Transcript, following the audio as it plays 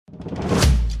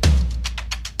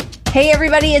Hey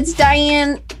everybody, it's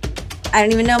Diane. I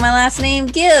don't even know my last name,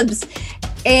 Gibbs.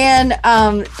 And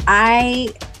I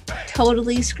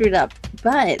totally screwed up.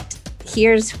 But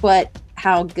here's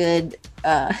how good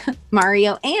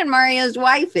Mario and Mario's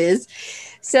wife is.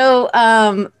 So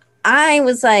I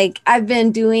was like, I've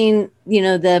been doing,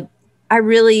 I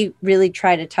really, really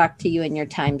try to talk to you in your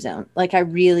time zone. Like I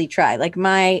really try. Like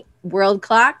my world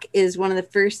clock is one of the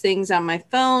first things on my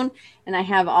phone, and I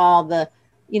have all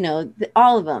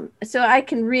all of them. So I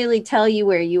can really tell you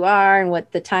where you are and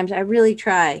what the times. I really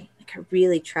try. Like I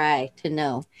really try to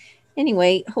know.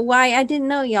 Anyway, Hawaii, I didn't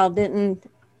know y'all didn't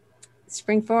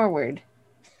spring forward.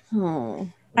 Oh,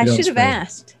 I should have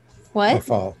asked. What? Or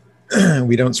fall.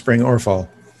 We don't spring or fall.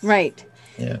 Right.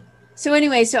 Yeah. So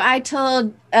anyway, so I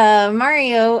told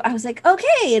Mario, I was like,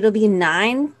 okay, it'll be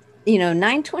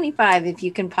 9:25 if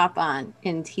you can pop on.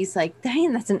 And he's like,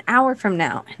 Diane, that's an hour from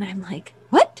now. And I'm like,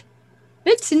 what?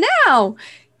 It's now.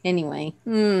 Anyway.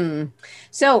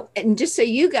 So, and just so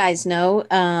you guys know,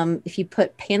 if you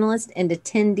put panelists and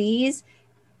attendees,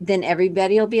 then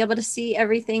everybody will be able to see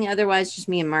everything. Otherwise, just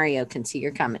me and Mario can see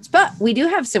your comments. But we do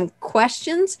have some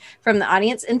questions from the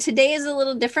audience. And today is a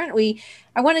little different.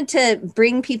 I wanted to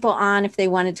bring people on if they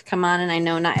wanted to come on. And I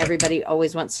know not everybody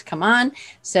always wants to come on.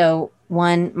 So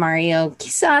Mario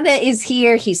Quezada is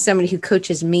here. He's somebody who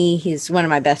coaches me. He's one of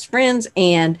my best friends.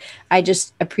 And I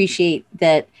just appreciate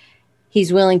that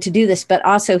he's willing to do this. But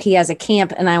also he has a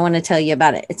camp, and I want to tell you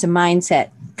about it. It's a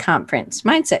mindset conference.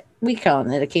 Mindset, we call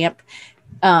it a camp.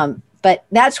 But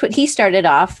that's what he started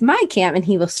off my camp, and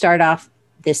he will start off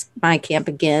my camp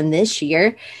again this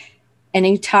year. And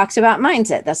he talks about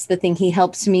mindset. That's the thing he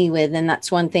helps me with. And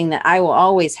that's one thing that I will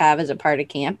always have as a part of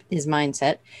camp is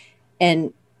mindset.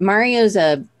 And Mario's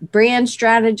a brand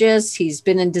strategist. He's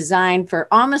been in design for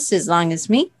almost as long as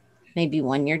me, maybe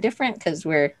 1 year different because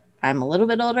I'm a little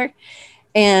bit older.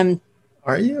 And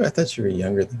are you? I thought you were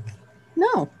younger than me.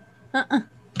 No.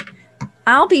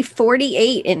 I'll be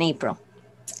 48 in April.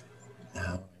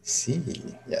 I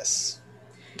see. Yes.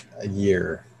 A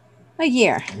year.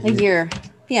 Yeah.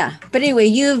 But anyway,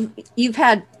 you've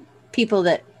had people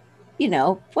that,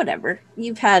 whatever.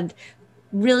 You've had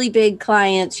really big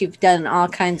clients. You've done all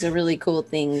kinds of really cool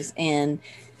things. And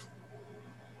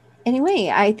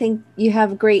anyway, I think you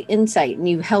have great insight, and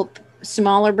you help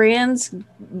smaller brands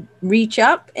reach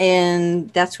up,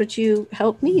 and that's what you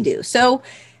help me do. So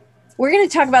we're going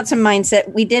to talk about some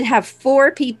mindset. We did have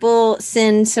 4 people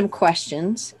send some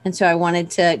questions, and so I wanted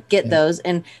to get those.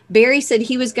 And Barry said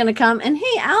he was going to come. And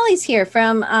hey, Allie's here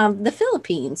from the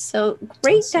Philippines. So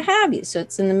great to have you. So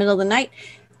it's in the middle of the night.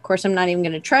 Of course, I'm not even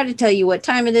going to try to tell you what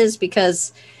time it is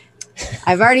because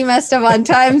I've already messed up on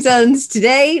time zones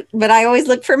today. But I always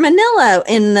look for Manila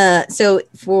so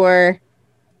for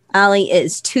Allie,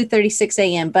 it's 2:36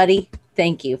 a.m. Buddy,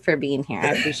 thank you for being here.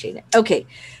 I appreciate it. Okay.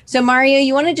 So Mario,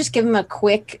 you want to just give him a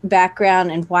quick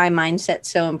background and why mindset's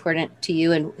so important to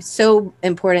you and so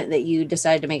important that you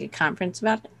decided to make a conference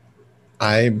about it?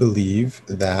 I believe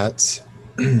that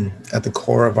at the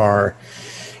core of our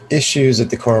issues, at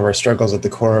the core of our struggles, at the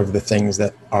core of the things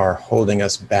that are holding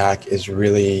us back is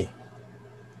really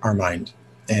our mind.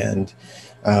 And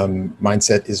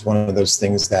mindset is one of those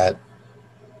things that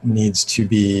needs to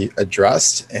be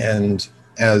addressed. And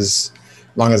as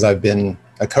long as I've been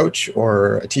a coach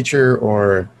or a teacher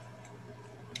or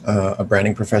a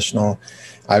branding professional,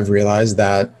 I've realized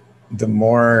that the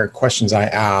more questions I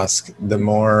ask, the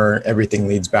more everything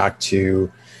leads back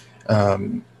to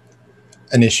an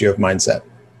issue of mindset.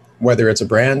 Whether it's a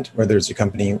brand, whether it's a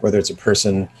company, whether it's a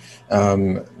person,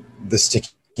 the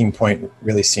sticking point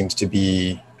really seems to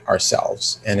be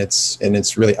ourselves, and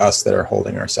it's really us that are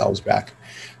holding ourselves back.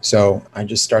 So I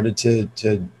just started to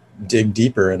dig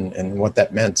deeper in what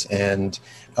that meant. And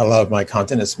a lot of my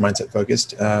content is mindset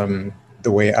focused.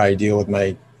 The way I deal with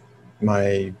my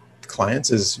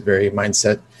clients is very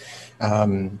mindset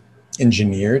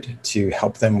engineered to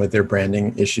help them with their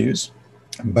branding issues.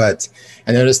 But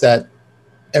I noticed that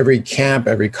every camp,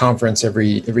 every conference,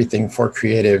 everything for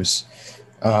creatives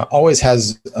always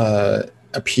has a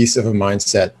piece of a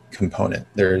mindset component.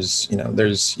 There's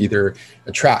either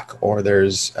a track or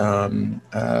there's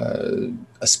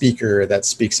a speaker that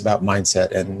speaks about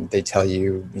mindset, and they tell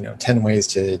you 10 ways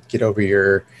to get over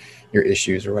your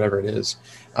issues or whatever it is.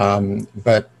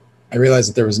 But I realized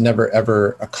that there was never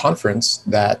ever a conference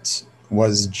that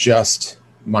was just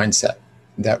mindset,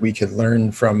 that we could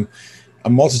learn from a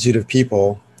multitude of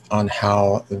people on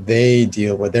how they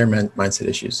deal with their mindset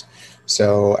issues.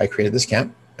 So I created this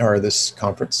camp, or this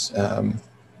conference.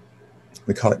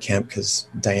 We call it camp because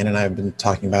Diane and I have been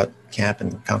talking about camp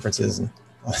and conferences and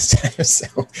all this time.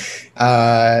 So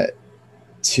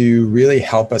to really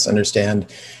help us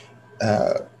understand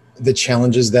the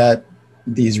challenges that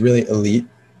these really elite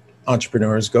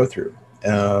entrepreneurs go through.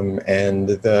 And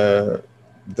the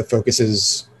focus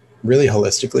is really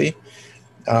holistically.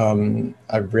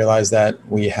 I've realized that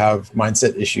we have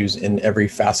mindset issues in every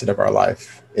facet of our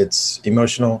life. It's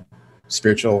emotional,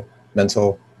 spiritual,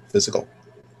 mental, physical.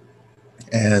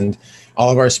 And all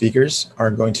of our speakers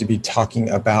are going to be talking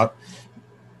about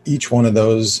each one of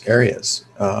those areas.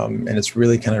 And it's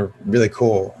really kind of really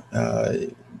cool.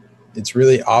 It's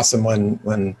really awesome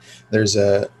when there's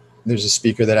a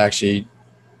speaker that actually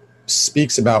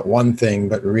speaks about one thing,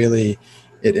 but really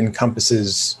it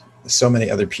encompasses so many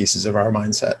other pieces of our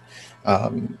mindset.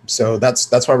 So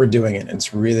that's why we're doing it.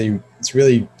 It's really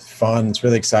fun. It's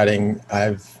really exciting.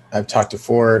 I've talked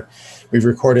to we've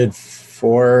recorded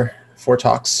four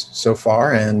talks so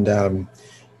far, and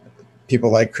people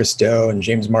like Chris Do and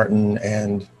James Martin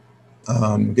and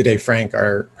Good Day Frank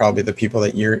are probably the people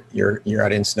that your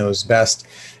audience knows best.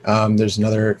 There's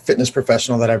another fitness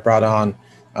professional that I brought on.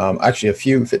 Actually, a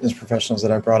few fitness professionals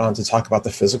that I brought on to talk about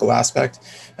the physical aspect,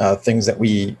 things that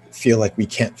we feel like we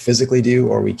can't physically do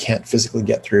or we can't physically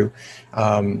get through,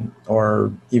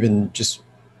 or even just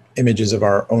images of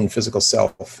our own physical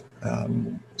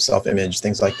self-image,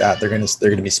 things like that. They're going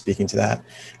to be speaking to that,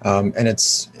 and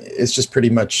it's just pretty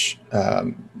much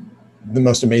the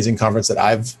most amazing conference that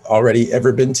I've already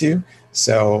ever been to.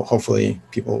 So hopefully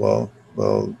people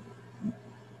will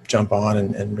jump on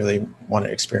and really want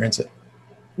to experience it.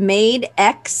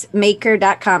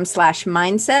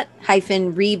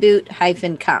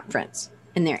 madexmaker.com/mindset-reboot-conference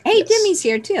in there. Hey, yes. Dimmy's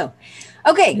here too.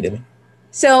 Okay. Hey, Dimmy.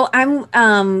 So I'm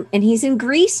and he's in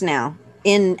Greece now,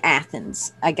 in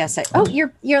Athens. I guess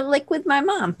you're like with my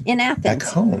mom in Athens. Back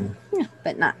home. Yeah,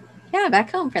 but not. Yeah,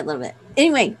 back home for a little bit.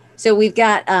 Anyway, so we've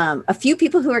got a few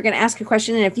people who are going to ask a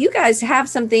question. And if you guys have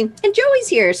something, and Joey's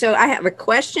here. So I have a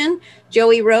question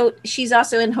Joey wrote. She's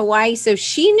also in Hawaii. So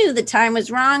she knew the time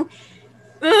was wrong.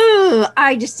 Ooh,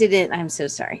 I just didn't. I'm so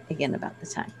sorry again about the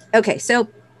time. Okay, so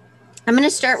I'm going to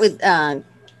start with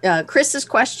Chris's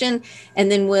question.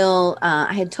 And then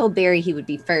I had told Barry he would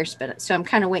be first. So I'm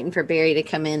kind of waiting for Barry to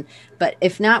come in. But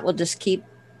if not, we'll just keep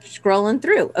scrolling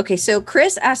through. Okay, so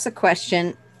Chris asked a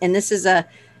question. And this is a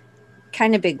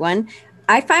kind of big one.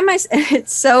 I find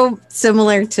it's so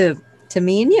similar to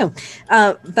me and you,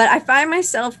 but I find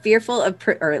myself fearful of,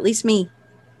 or at least me,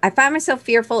 I find myself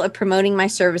fearful of promoting my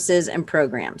services and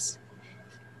programs,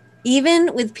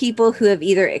 even with people who have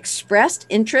either expressed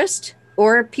interest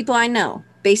or people I know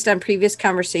based on previous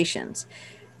conversations,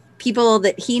 people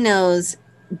that he knows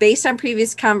based on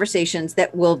previous conversations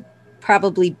that will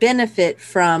probably benefit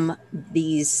from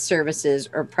these services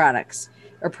or products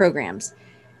or programs.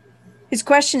 His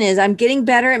question is, I'm getting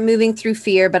better at moving through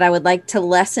fear, but I would like to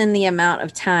lessen the amount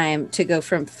of time to go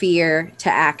from fear to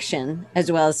action,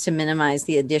 as well as to minimize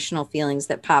the additional feelings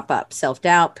that pop up: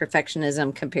 self-doubt,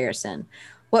 perfectionism, comparison.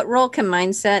 What role can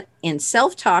mindset and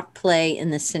self-talk play in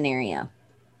this scenario?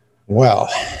 Well,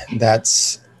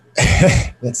 that's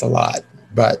a lot,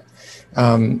 but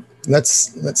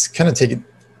let's kind of take it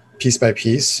piece by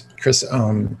piece. Chris,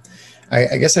 I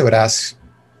guess I would ask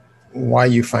why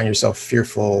you find yourself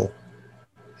fearful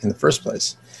in the first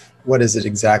place. What is it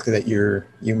exactly that you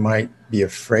might be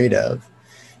afraid of?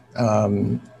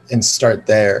 And start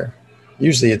there.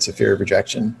 Usually it's a fear of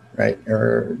rejection, right?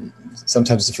 Or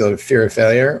sometimes it's a fear of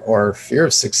failure or fear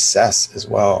of success as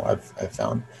well, I've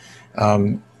found.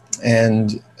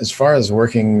 And as far as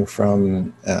working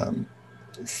from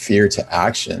fear to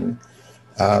action,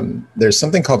 there's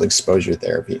something called exposure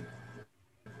therapy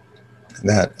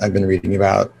that I've been reading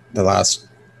about the last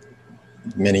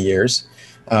many years.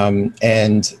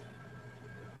 And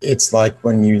it's like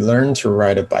when you learn to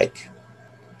ride a bike.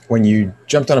 When you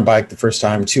jumped on a bike the first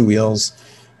time, 2 wheels,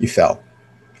 you fell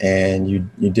and you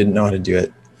didn't know how to do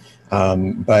it.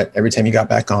 But every time you got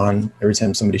back on, every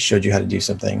time somebody showed you how to do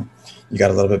something, you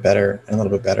got a little bit better and a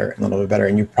little bit better and a little bit better.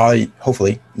 And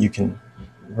hopefully you can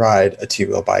ride a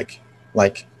 2-wheel bike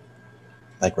like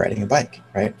riding a bike,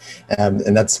 right?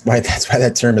 And that's why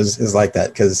that term is like that,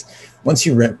 because once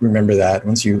you remember that,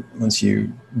 once you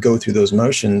go through those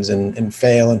motions and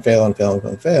fail,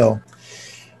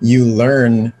 you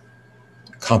learn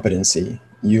competency,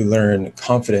 you learn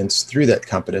confidence through that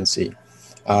competency,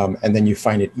 and then you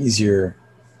find it easier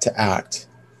to act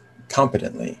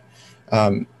competently.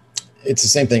 It's the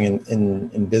same thing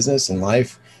in business and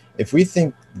life. If we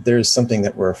think there's something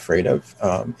that we're afraid of,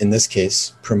 in this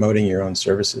case, promoting your own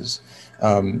services,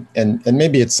 and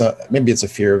maybe it's a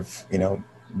fear of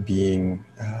being.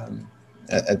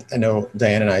 I know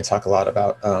Diane and I talk a lot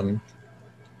about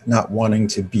not wanting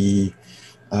to be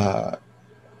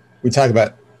we talk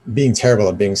about being terrible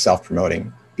at being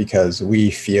self-promoting because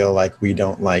we feel like we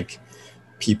don't like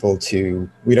people to,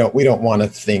 we don't want to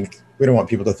think, we don't want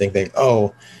people to think they,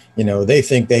 oh, you know, they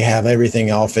think they have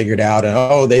everything all figured out and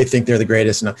oh, they think they're the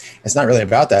greatest. And it's not really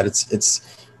about that.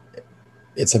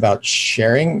 It's about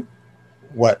sharing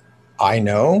what I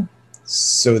know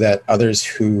so that others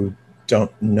who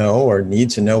don't know or need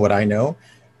to know what I know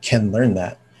can learn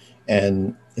that.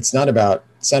 And it's not about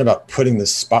putting the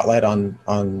spotlight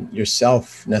on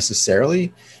yourself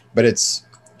necessarily, but it's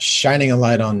shining a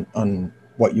light on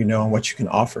what you know and what you can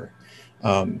offer.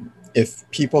 If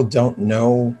people don't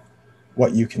know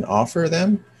what you can offer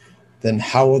them, then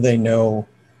how will they know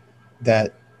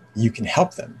that you can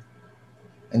help them?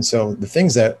 And so the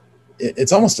things that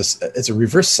it's almost it's a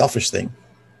reverse selfish thing.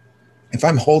 If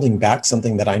I'm holding back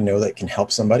something that I know that can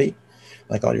help somebody,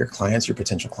 like all your clients, your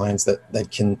potential clients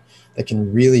that can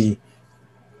really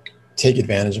take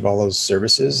advantage of all those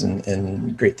services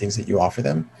and great things that you offer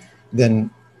them, then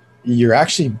you're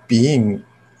actually being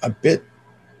a bit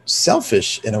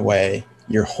selfish in a way.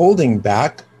 You're holding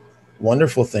back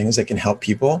wonderful things that can help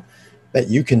people that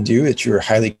you can do, that you're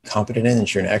highly competent in,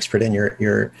 that you're an expert in,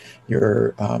 you're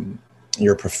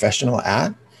a professional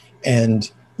at,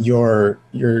 and you're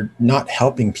not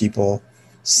helping people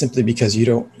simply because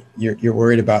you're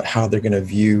worried about how they're going to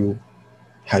view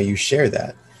how you share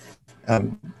that.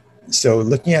 So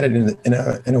looking at it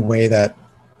in a way that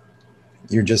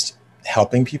you're just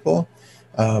helping people,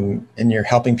 and you're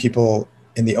helping people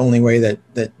in the only way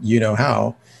that you know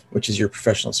how, which is your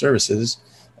professional services,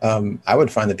 I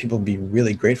would find that people would be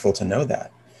really grateful to know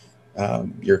that.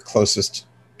 Your closest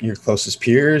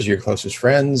peers, your closest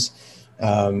friends,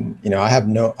 I have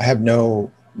no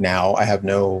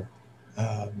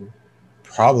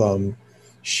problem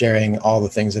sharing all the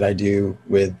things that I do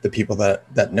with the people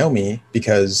that know me,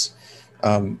 because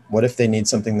what if they need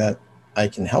something that I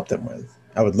can help them with?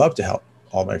 I would love to help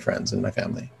all my friends and my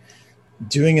family.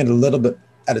 Doing it a little bit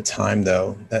at a time,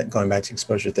 though, that going back to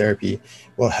exposure therapy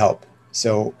will help.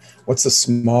 So what's the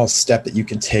small step that you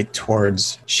can take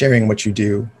towards sharing what you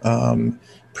do,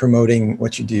 promoting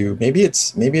what you do? Maybe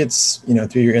it's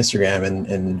through your Instagram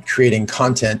and creating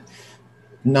content,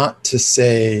 not to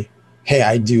say, hey,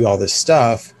 I do all this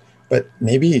stuff, but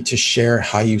maybe to share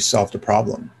how you solved a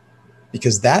problem,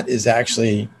 because that is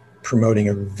actually promoting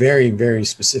a very, very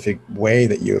specific way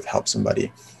that you have helped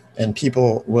somebody, and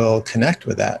people will connect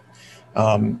with that.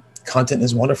 Content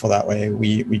is wonderful that way.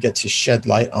 We get to shed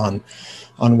light on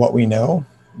what we know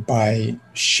by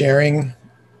sharing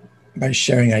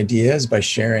ideas, by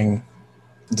sharing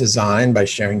design, by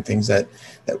sharing things that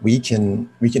we can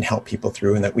help people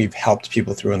through and that we've helped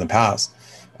people through in the past.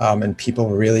 And people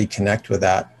really connect with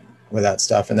that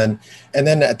stuff. And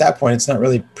then at that point, it's not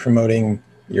really promoting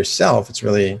yourself. It's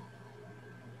really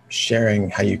sharing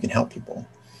how you can help people.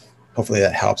 Hopefully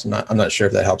that helps. I'm not sure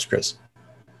if that helps, Chris.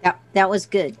 Yeah, that was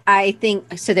good. I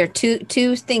think so. There are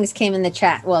two things came in the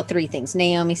chat. Well, three things.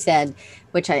 Naomi said,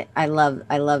 which I love.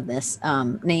 I love this.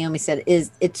 Naomi said,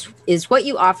 is what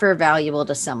you offer valuable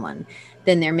to someone?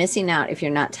 Then they're missing out if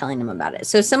you're not telling them about it.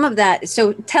 So some of that,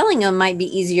 so telling them might be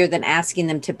easier than asking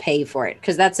them to pay for it,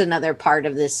 because that's another part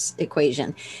of this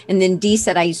equation. And then Dee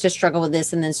said, I used to struggle with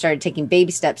this and then started taking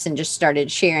baby steps and just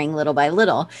started sharing little by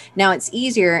little. Now it's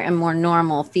easier and more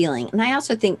normal feeling. And I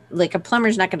also think, like, a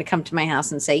plumber's not going to come to my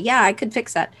house and say, yeah, I could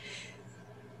fix that.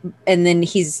 And then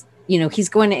he's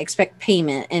going to expect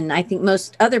payment. And I think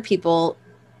most other people,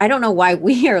 I don't know why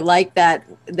we are like that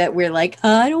we're like,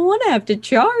 I don't want to have to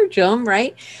charge them,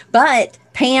 right? But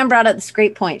Pam brought up this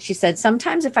great point. She said,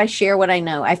 sometimes if I share what I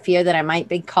know, I fear that I might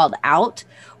be called out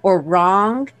or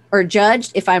wrong or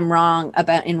judged if I'm wrong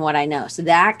about in what I know. So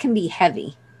that can be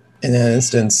heavy. In that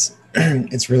instance,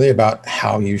 it's really about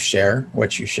how you share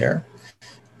what you share.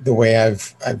 The way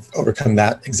I've overcome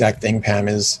that exact thing, Pam,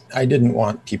 is I didn't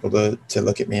want people to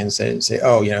look at me and say,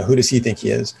 oh, who does he think he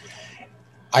is?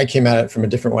 I came at it from a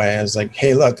different way. I was like,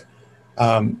 hey, look,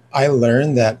 I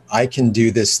learned that I can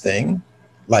do this thing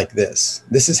like this.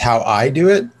 This is how I do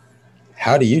it.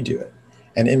 How do you do it?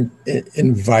 And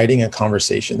inviting a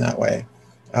conversation that way.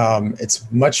 It's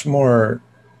much more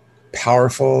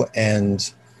powerful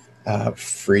and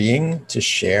freeing to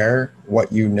share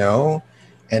what you know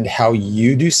and how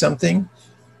you do something,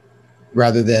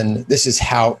 rather than this is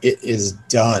how it is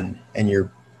done and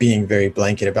you're being very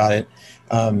blanket about it.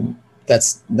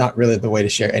 That's not really the way to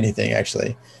share anything,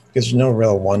 actually, because there's no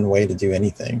real one way to do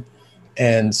anything.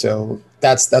 And so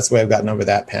that's the way I've gotten over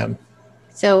that, Pam.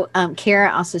 So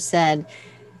Kara also said,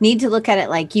 need to look at it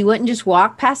like you wouldn't just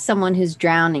walk past someone who's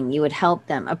drowning. You would help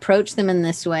them, approach them in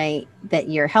this way that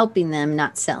you're helping them,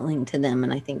 not selling to them.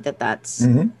 And I think that that's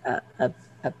a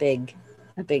big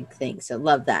thing. So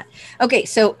love that. Okay,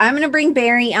 so I'm going to bring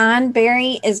Barry on.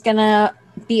 Barry is going to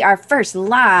be our first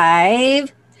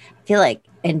live. I feel like,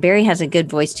 and Barry has a good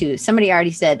voice too. Somebody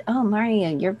already said, "Oh,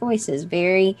 Mario, your voice is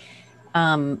very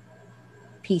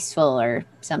peaceful or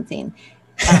something."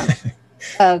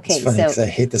 Okay, it's funny so because I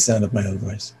hate the sound of my own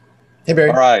voice. Hey,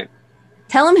 Barry. All right.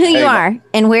 Tell them who you are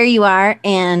and where you are,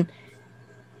 and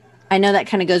I know that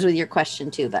kind of goes with your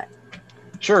question too, but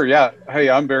Sure. Yeah. Hey,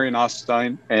 I'm Barry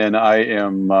Nostine, and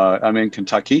I'm in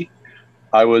Kentucky.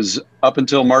 I was up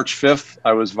until March 5th.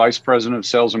 I was vice president of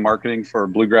sales and marketing for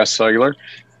Bluegrass Cellular,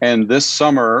 and this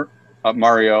summer,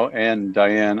 Mario and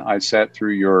Diane, I sat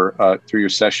through your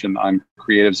session on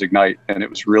Creatives Ignite, and it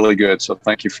was really good. So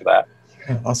thank you for that.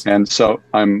 Awesome. And so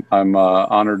I'm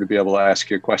honored to be able to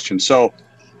ask you a question. So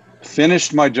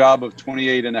finished my job of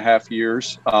 28 and a half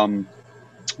years,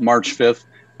 March 5th,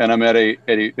 and I'm at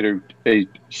a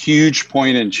huge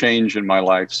point in change in my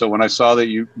life. So when I saw that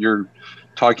you're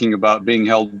talking about being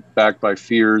held back by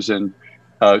fears and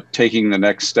taking the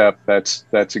next step, that's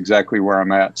exactly where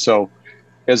I'm at. So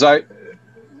as I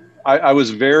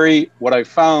was what I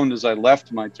found as I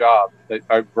left my job, that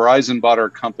Verizon bought our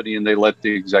company and they let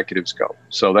the executives go.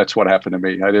 So that's what happened to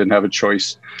me. I didn't have a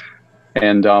choice.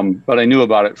 And, but I knew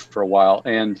about it for a while.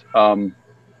 And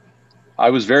I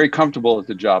was very comfortable at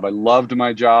the job. I loved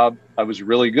my job. I was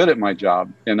really good at my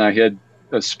job. And I had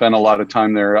spent a lot of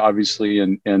time there, obviously.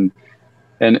 And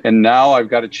now I've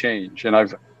got to change. And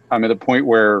I'm at a point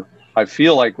where I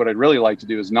feel like what I'd really like to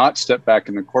do is not step back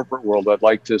in the corporate world. I'd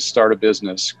like to start a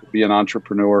business, be an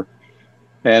entrepreneur.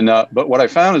 And but what I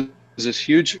found is this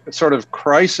huge sort of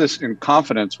crisis in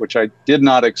confidence, which I did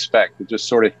not expect. It just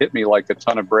sort of hit me like a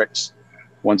ton of bricks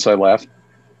once I left.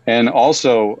 And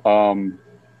also,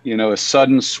 a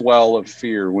sudden swell of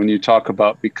fear when you talk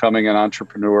about becoming an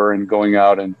entrepreneur and going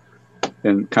out and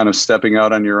kind of stepping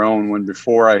out on your own, when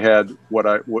before I had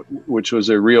which was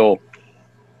a real,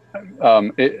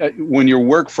 when you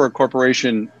work for a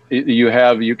corporation,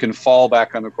 you can fall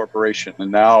back on the corporation.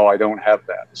 And now I don't have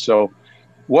that. So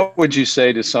what would you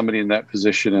say to somebody in that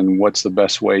position, and what's the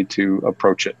best way to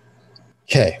approach it?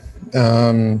 Okay.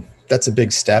 That's a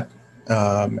big step.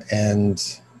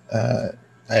 And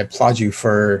I applaud you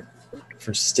for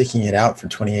sticking it out for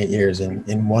 28 years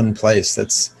in one place.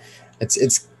 It's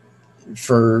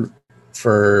for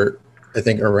I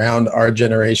think around our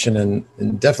generation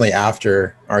and definitely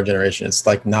after our generation, it's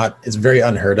very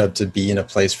unheard of to be in a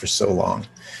place for so long.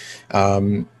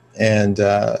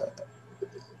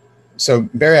 So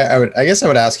Barry, I guess I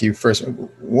would ask you first,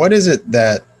 what is it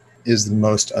that is the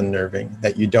most unnerving,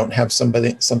 that you don't have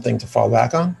something to fall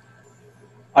back on?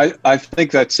 I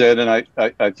think that's it. And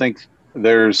I think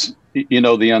there's,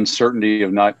 the uncertainty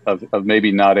of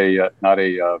maybe not a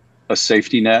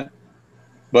safety net.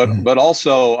 But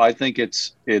also I think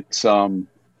it's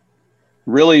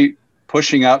really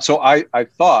pushing out. So I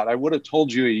thought I would have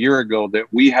told you a year ago that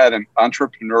we had an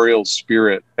entrepreneurial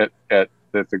spirit at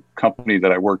the company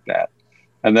that I worked at,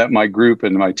 and that my group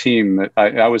and my team, that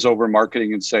I was over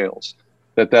marketing and sales,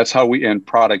 that's how and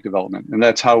product development, and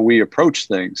that's how we approach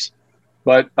things.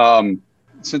 But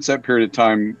since that period of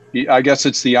time, I guess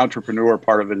it's the entrepreneur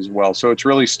part of it as well. So it's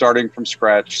really starting from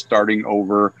scratch, starting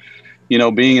over.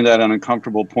 Being in that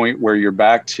uncomfortable point where you're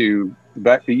back,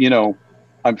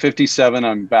 I'm 57,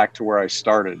 I'm back to where I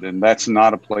started. And that's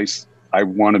not a place I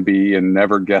want to be and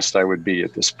never guessed I would be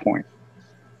at this point.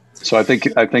 So I think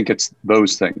it's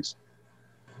those things.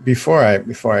 Before I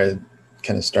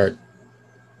kind of start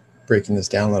breaking this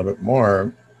down a little bit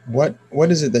more, what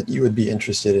is it that you would be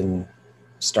interested in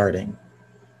starting?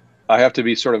 I have to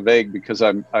be sort of vague because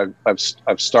I've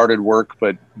started work,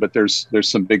 but there's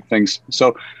some big things.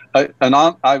 So I've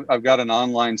got an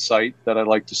online site that I'd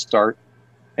like to start,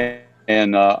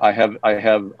 and I have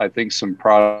I think some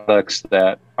products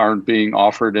that aren't being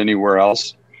offered anywhere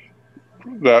else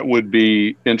that would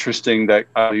be interesting, that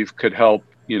I believe could help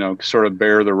sort of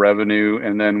bear the revenue,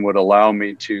 and then would allow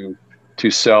me to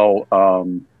sell a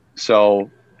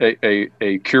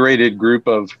curated group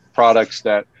of products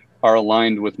that are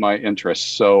aligned with my interests.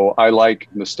 So I like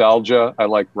nostalgia. I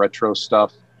like retro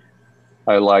stuff.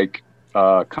 I like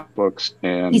comic books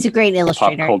and he's a great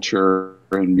illustrator. Pop culture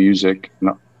and music.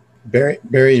 Barry,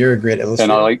 you're a great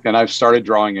illustrator. And I've started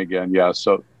drawing again. Yeah.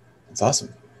 So that's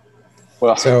awesome.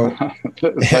 Well, so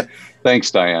thanks,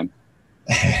 Diane.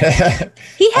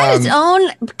 He had his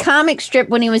own comic strip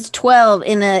when he was 12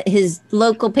 in his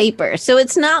local paper. So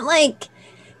it's not like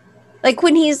Like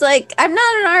when he's like, I'm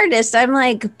not an artist. I'm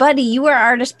like, buddy, you were an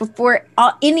artist before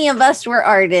any of us were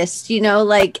artists. You know,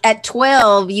 like at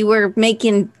 12, you were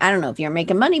making, I don't know if you were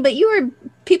making money, but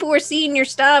people were seeing your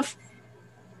stuff.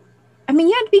 I mean,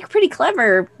 you had to be pretty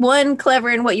clever. One, clever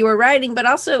in what you were writing, but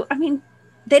also, I mean,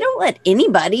 they don't let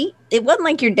anybody. It wasn't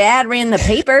like your dad ran the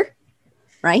paper,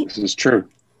 right? This is true.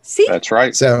 See? That's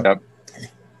right. So, yep.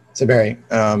 So Barry,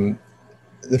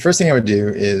 the first thing I would do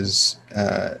is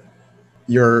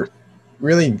you're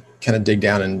really kind of dig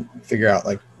down and figure out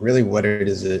like really what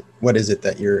is it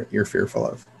that you're fearful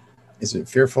of? Is it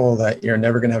fearful that you're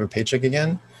never going to have a paycheck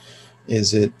again?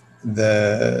 Is it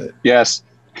yes?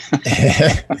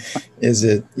 Is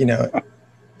it, you know,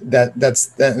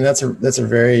 that's a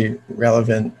very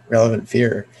relevant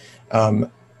fear.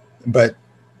 But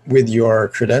with your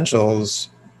credentials,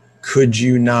 could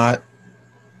you not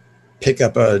pick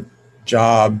up a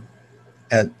job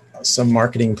at some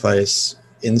marketing place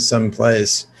in some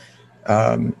place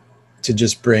to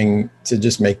just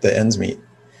make the ends meet,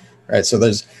 right? So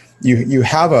there's you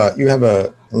have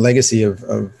a legacy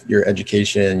of your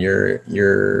education,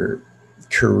 your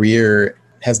career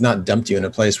has not dumped you in a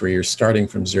place where you're starting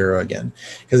from zero again,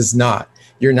 because it's not.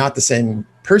 You're not the same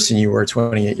person you were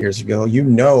 28 years ago. You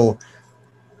know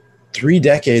 3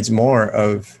 decades more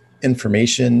of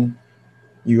information.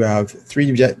 You have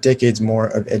 3 decades more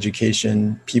of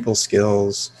education, people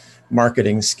skills,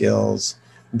 marketing skills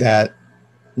that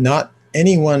not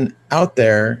anyone out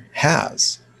there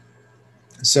has.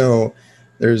 So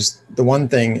there's the one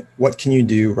thing, what can you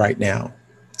do right now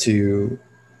to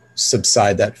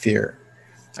subside that fear?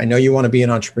 I know you want to be an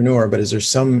entrepreneur, but is there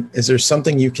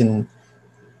something you can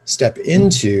step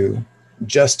into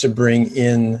just to bring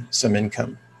in some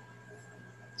income?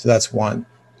 So that's one.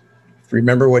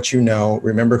 Remember what you know,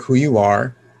 remember who you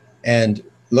are, and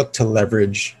look to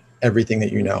leverage everything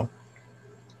that you know.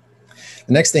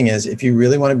 The next thing is, if you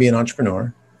really want to be an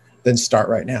entrepreneur, then start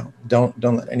right now. Don't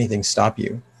let anything stop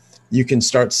you. You can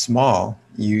start small.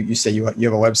 You say you have a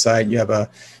website, you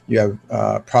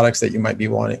have products that you might be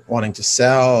wanting to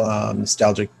sell,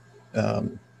 nostalgic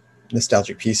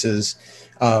pieces.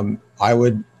 I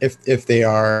would, if they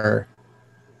are,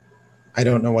 I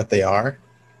don't know what they are,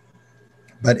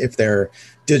 but if they're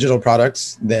digital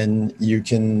products, then you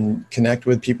can connect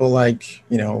with people like,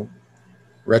 you know,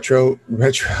 Retro.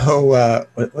 What's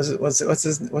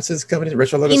his company?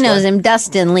 Retro Logo. He knows him,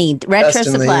 Dustin Lee, Retro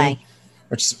Supply.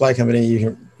 Retro Supply company.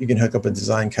 You can hook up with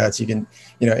design cuts. You can,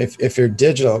 you know, if they're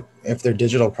digital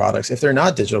products. If they're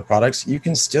not digital products, you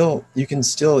can still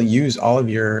use all of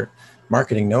your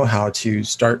marketing know-how to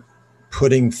start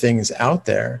putting things out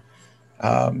there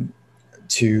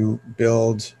to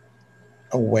build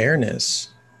awareness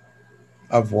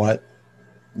of what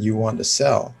you want to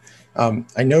sell.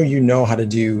 I know you know how to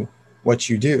do what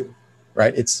you do,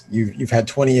 right? You've had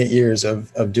 28 years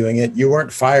of doing it. You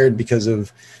weren't fired because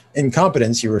of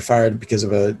incompetence. You were fired because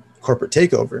of a corporate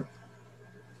takeover.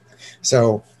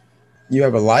 So you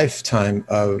have a lifetime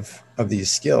of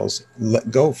these skills.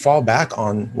 Go fall back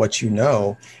on what you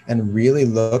know and really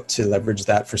look to leverage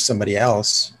that for somebody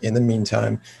else. In the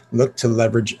meantime, look to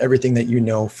leverage everything that you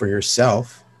know for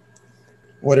yourself.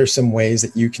 What are some ways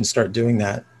that you can start doing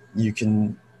that? You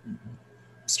can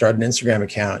start an Instagram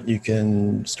account. You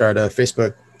can start a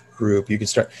Facebook group.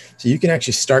 So you can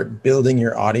actually start building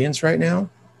your audience right now.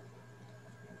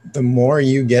 The more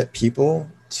you get people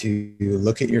to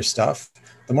look at your stuff,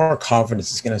 the more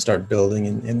confidence is going to start building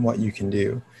in what you can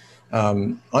do.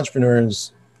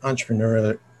 Entrepreneurialism,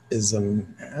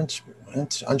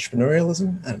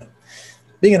 I don't know.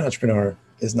 Being an entrepreneur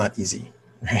is not easy,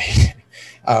 right?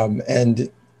 And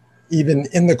even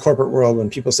in the corporate world, when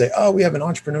people say, "Oh, we have an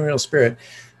entrepreneurial spirit,"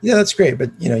 yeah, that's great,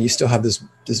 but you know, you still have this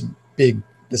big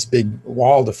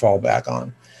wall to fall back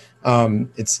on.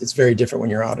 It's very different when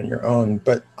you're out on your own.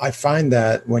 But I find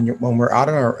that when we're out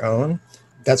on our own,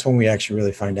 that's when we actually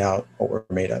really find out what we're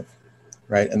made of,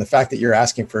 right? And the fact that you're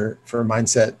asking for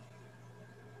mindset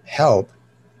help,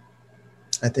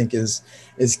 I think is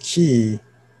key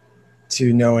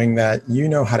to knowing that you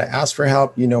know how to ask for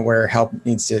help. You know where help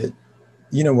needs to,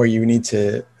 you know where you need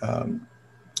to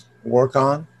work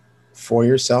on for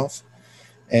yourself,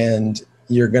 and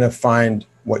you're going to find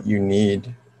what you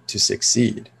need to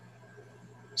succeed.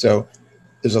 So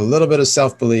there's a little bit of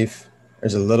self-belief.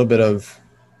 There's a little bit of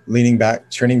leaning back,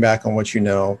 turning back on what you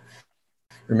know,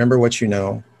 remember what you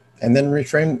know, and then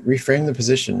reframe the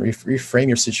position, reframe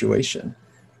your situation.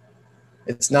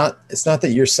 It's not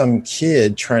that you're some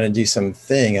kid trying to do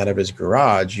something out of his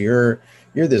garage. You're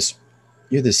this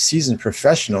seasoned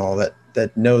professional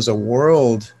that knows a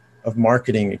world of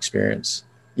marketing experience.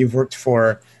 You've worked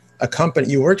for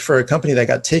you worked for a company that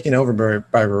got taken over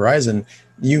by Verizon,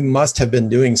 you must have been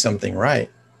doing something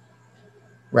right,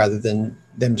 rather than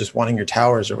them just wanting your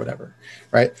towers or whatever,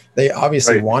 right? They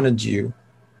obviously wanted you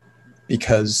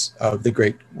because of the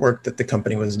great work that the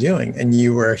company was doing, and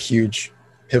you were a huge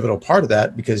pivotal part of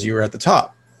that because you were at the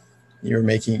top. You were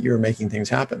making things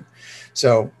happen.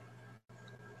 So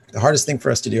the hardest thing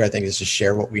for us to do, I think, is to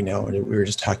share what we know. And we were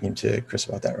just talking to Chris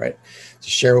about that, right? To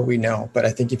share what we know. But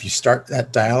I think if you start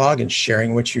that dialogue and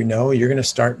sharing what you know, you're going to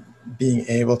start being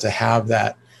able to have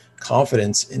that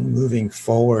confidence in moving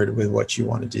forward with what you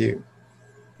want to do.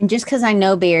 And just because I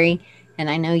know Barry and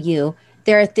I know you,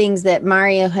 there are things that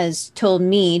Mario has told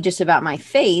me just about my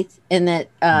faith, and that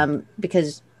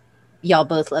because y'all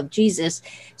both love Jesus,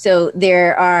 so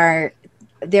there are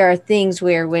things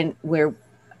where when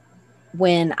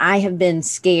I have been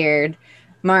scared,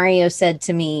 Mario said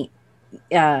to me,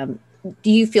 do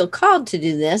you feel called to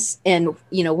do this? And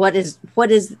what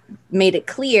is made it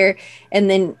clear. And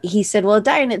then he said, well,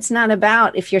 Diane, it's not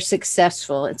about if you're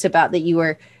successful. It's about that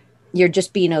you're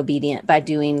just being obedient by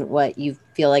doing what you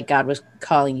feel like God was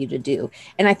calling you to do.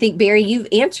 And I think, Barry, you've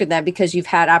answered that because you've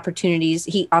had opportunities.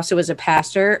 He also was a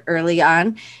pastor early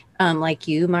on, like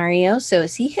you, Mario. So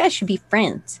you guys should be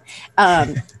friends.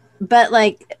 But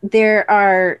like there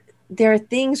are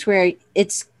things where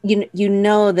it's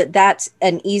that's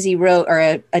an easy road,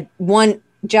 or a one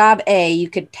job you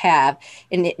could have,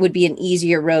 and it would be an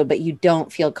easier road, but you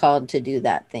don't feel called to do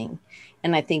that thing.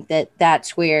 And I think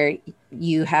that's where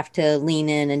you have to lean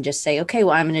in and just say, okay,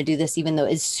 well, I'm going to do this, even though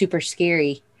it's super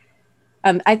scary.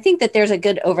 I think that there's a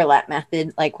good overlap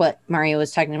method, like what Mario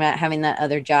was talking about, having that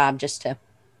other job just to,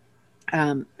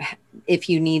 if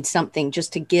you need something,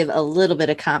 just to give a little bit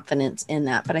of confidence in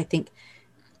that. But I think,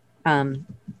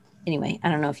 anyway, I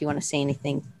don't know if you want to say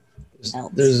anything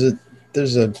else.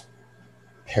 There's a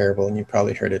parable, and you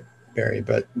probably heard it, Barry,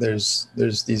 but there's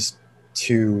these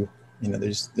two,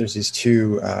 there's these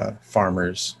two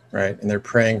farmers, right? And they're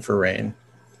praying for rain,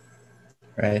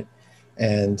 right?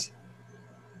 And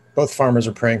both farmers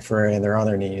are praying for rain. They're on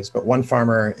their knees, but one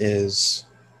farmer is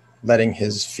letting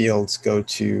his fields go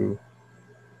to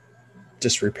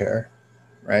disrepair,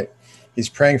 right? He's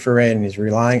praying for rain, and he's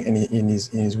relying, and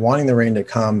he's wanting the rain to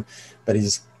come, but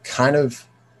he's kind of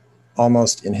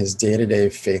almost in his day-to-day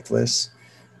faithless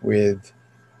with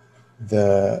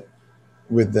the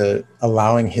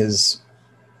allowing his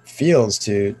fields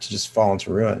to just fall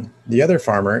into ruin. The other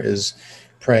farmer is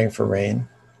praying for rain,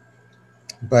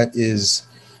 but is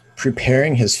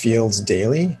preparing his fields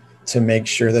daily to make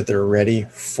sure that they're ready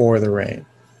for the rain.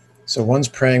 So one's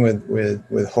praying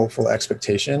with hopeful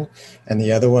expectation, and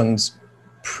the other one's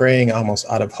praying almost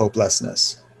out of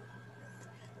hopelessness.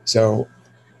 So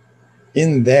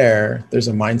in there's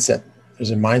a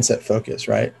mindset focus,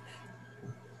 right?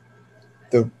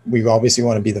 We obviously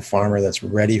want to be the farmer that's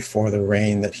ready for the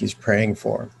rain that he's praying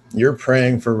for. You're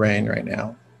praying for rain right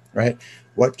now, right?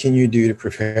 What can you do to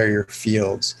prepare your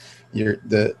fields,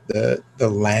 the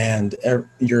land,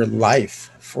 your life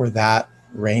for that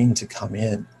rain to come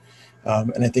in?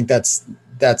 And I think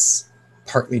that's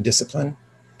partly discipline.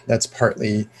 That's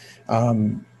partly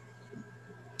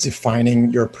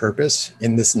defining your purpose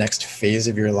in this next phase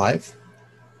of your life.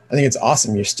 I think it's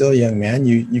awesome. You're still a young man.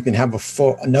 You can have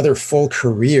another full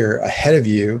career ahead of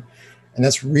you, and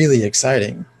that's really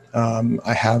exciting.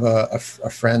 I have a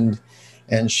friend,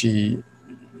 and she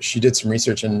did some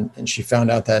research, and she found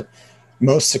out that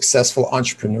most successful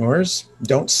entrepreneurs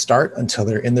don't start until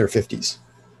they're in their 50s.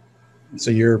 So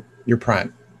you're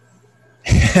prime.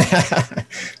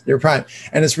 You're prime.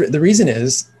 And the reason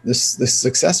is this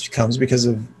success comes because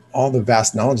of all the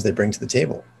vast knowledge they bring to the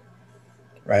table,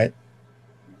 right?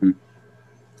 Mm-hmm.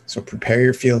 So prepare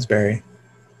your fields, Barry.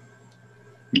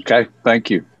 Okay. Thank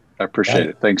you. I appreciate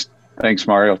it. Thanks,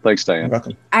 Mario. Thanks, Diane. You're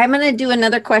welcome. I'm going to do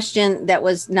another question that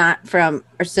was not from,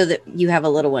 or so that you have a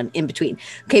little one in between.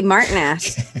 Okay. Martin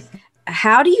asked,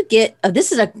 how do you get,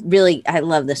 this is I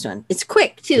love this one. It's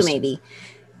quick too, maybe.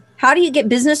 How do you get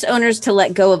business owners to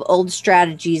let go of old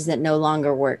strategies that no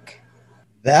longer work?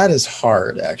 That is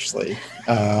hard, actually.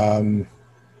 That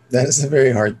is a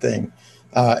very hard thing.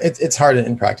 It's hard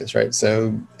in practice, right?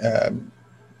 So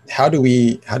how do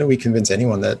we convince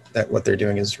anyone that what they're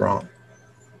doing is wrong,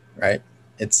 right?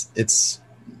 It's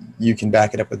you can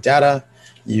back it up with data.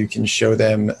 You can show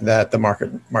them that the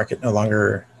market no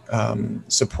longer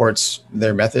supports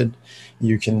their method.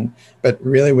 But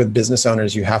really with business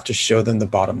owners, you have to show them the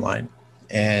bottom line.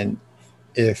 And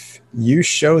if you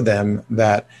show them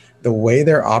that the way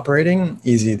they're operating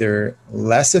is either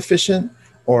less efficient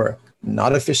or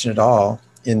not efficient at all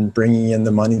in bringing in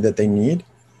the money that they need,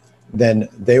 then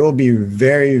they will be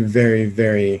very, very,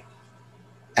 very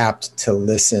apt to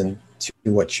listen to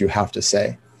what you have to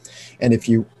say. And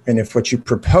if what you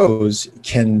propose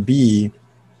can be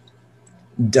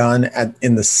done at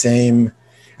the same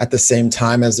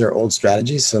time as their old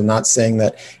strategies, so not saying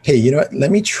that, hey, you know what,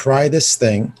 let me try this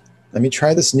thing, let me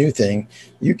try this new thing,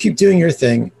 you keep doing your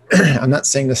thing. I'm not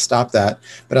saying to stop that,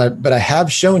 but I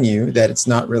have shown you that it's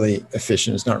not really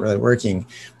efficient, it's not really working,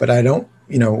 but I don't,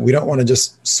 we don't want to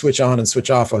just switch on and switch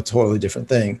off a totally different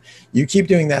thing. You keep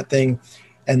doing that thing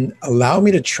and allow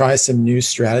me to try some new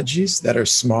strategies that are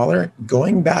smaller,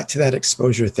 going back to that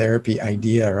exposure therapy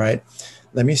idea, right?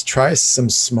 Let me try some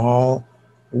small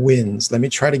wins. Let me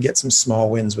try to get some small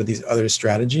wins with these other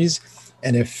strategies.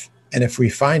 And if we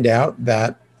find out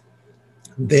that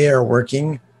they are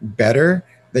working better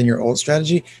than your old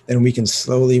strategy, then we can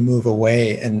slowly move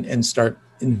away and start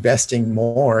investing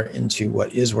more into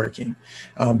what is working.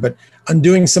 But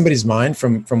undoing somebody's mind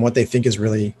from what they think is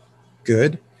really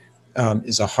good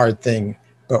is a hard thing.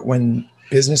 But when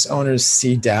business owners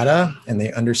see data and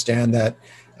they understand that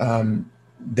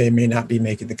they may not be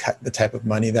making the type of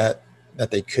money that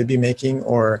they could be making,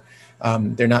 or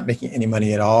they're not making any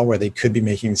money at all where they could be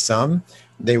making some,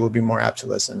 they will be more apt to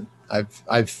listen.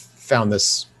 I've found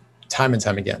this time and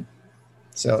time again.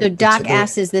 So Doc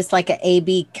asks, is this like an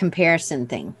A/B comparison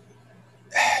thing?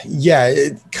 Yeah,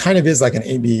 it kind of is like an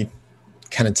A/B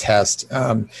kind of test.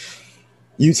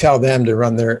 You tell them to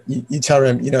run you tell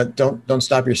them, don't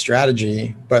stop your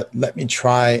strategy, but let me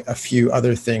try a few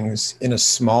other things in a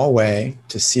small way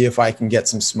to see if I can get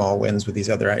some small wins with these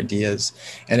other ideas.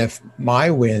 And if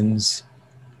my wins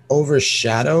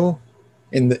overshadow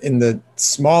in the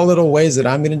small little ways that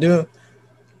I'm going to do it,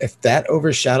 if that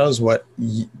overshadows what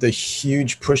the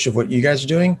huge push of what you guys are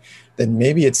doing, then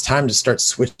maybe it's time to start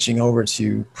switching over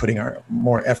to putting our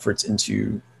more efforts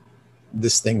into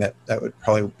this thing that would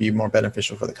probably be more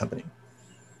beneficial for the company.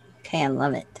 Okay, I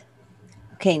love it.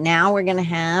 Okay, now we're going to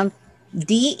have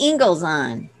Dee Ingalls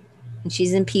on, and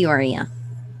she's in Peoria.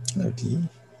 Hello, Dee.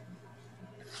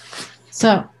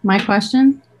 So my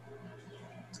question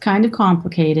is kind of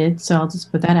complicated, so I'll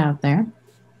just put that out there.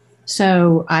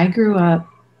 So I grew up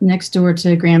next door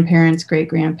to grandparents,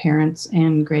 great-grandparents,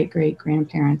 and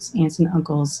great-great-grandparents, aunts and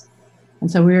uncles. And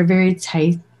so we were a very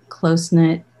tight,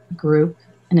 close-knit group,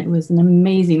 and it was an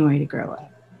amazing way to grow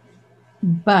up.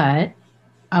 But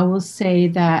I will say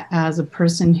that as a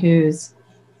person who's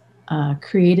a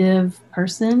creative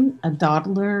person, a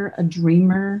dawdler, a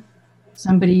dreamer,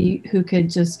 somebody who could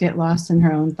just get lost in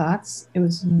her own thoughts, it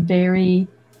was very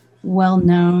well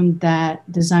known that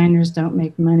designers don't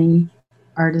make money,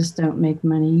 artists don't make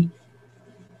money,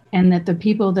 and that the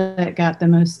people that got the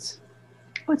most,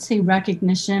 I would say,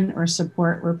 recognition or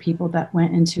support were people that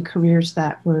went into careers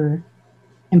that were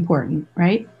important,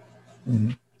 right?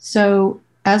 Mm-hmm. So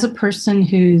as a person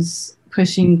who's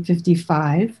pushing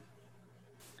 55,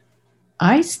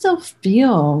 I still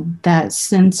feel that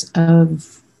sense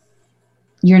of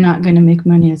you're not going to make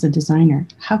money as a designer.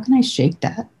 How can I shake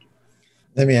that?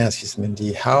 Let me ask you something,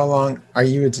 Dee. How long are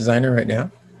you a designer right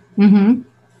now? Mm-hmm.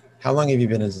 How long have you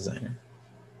been a designer?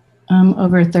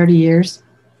 Over 30 years.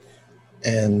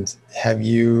 And have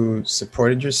you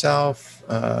supported yourself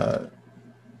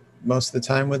most of the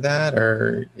time with that,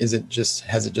 or has it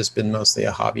just been mostly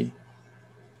a hobby?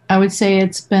 I would say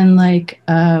it's been like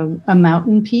a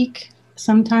mountain peak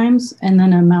sometimes, and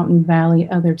then a mountain valley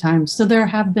other times. So there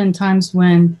have been times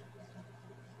when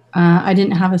I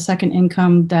didn't have a second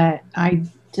income, that I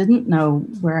didn't know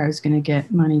where I was going to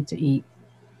get money to eat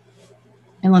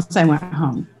unless I went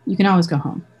home. You can always go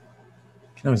home.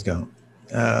 You can always go home,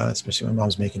 especially when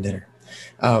mom's making dinner.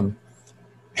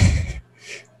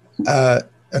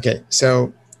 Okay,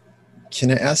 so can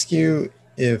I ask you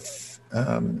if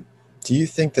do you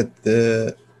think that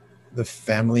the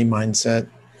family mindset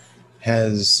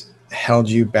has held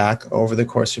you back over the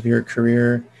course of your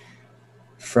career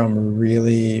from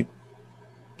really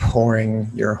pouring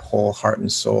your whole heart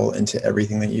and soul into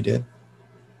everything that you did?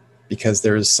 Because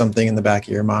there was something in the back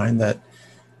of your mind that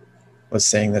was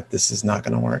saying that this is not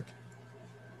going to work.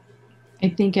 I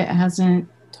think it hasn't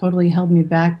totally held me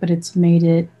back, but it's made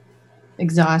it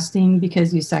exhausting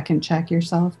because you second check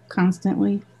yourself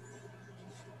constantly.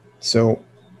 So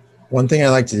one thing I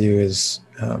like to do is,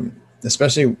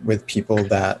 especially with people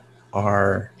that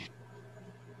are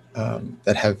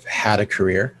that have had a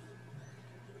career,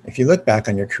 if you look back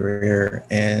on your career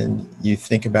and you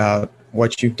think about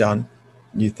what you've done,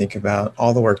 you think about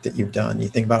all the work that you've done, you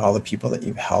think about all the people that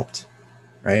you've helped,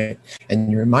 right?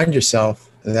 And you remind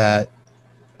yourself that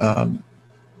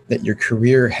that your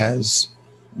career has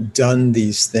done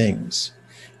these things.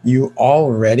 you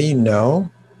already know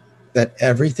that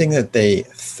everything that they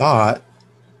thought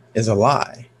is a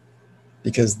lie,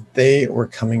 because they're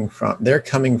coming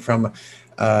from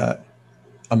a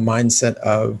mindset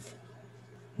of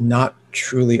not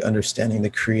truly understanding the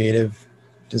creative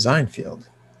design field.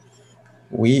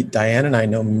 Diane and I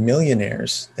know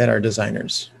millionaires that are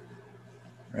designers,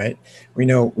 right? We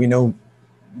know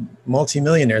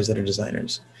multimillionaires that are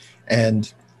designers,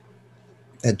 and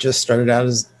that just started out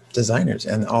as designers,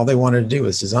 and all they wanted to do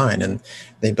was design, and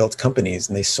they built companies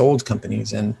and they sold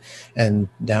companies, and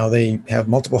now they have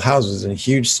multiple houses and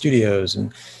huge studios,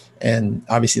 and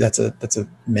obviously that's a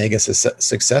mega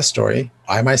success story.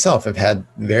 I myself have had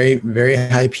very, very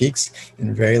high peaks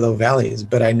and very low valleys,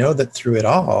 but I know that through it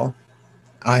all,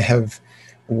 I have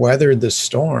weathered the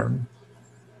storm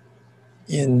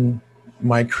in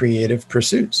my creative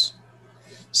pursuits.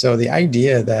 So the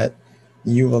idea that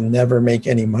you will never make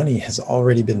any money has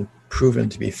already been proven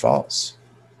to be false.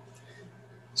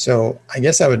 So I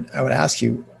guess I would ask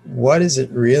you, what is it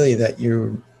really that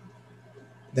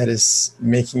is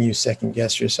making you second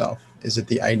guess yourself? Is it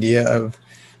the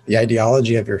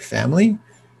ideology of your family,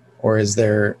 or is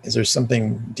there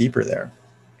something deeper there?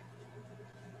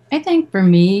 I think for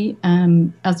me,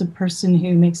 as a person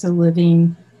who makes a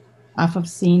living off of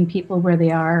seeing people where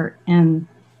they are and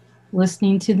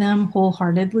listening to them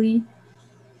wholeheartedly,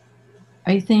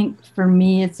 I think for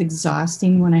me, it's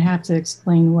exhausting when I have to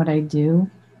explain what I do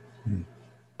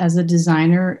as a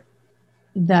designer,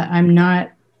 that I'm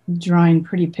not drawing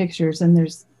pretty pictures. And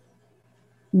there's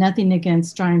nothing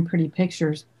against drawing pretty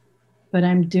pictures, but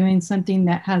I'm doing something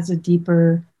that has a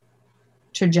deeper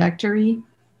trajectory.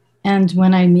 And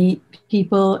when I meet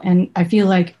people, and I feel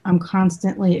like I'm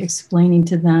constantly explaining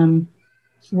to them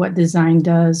what design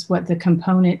does, what the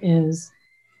component is,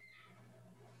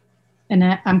 and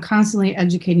I'm constantly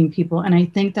educating people. And I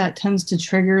think that tends to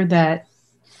trigger that,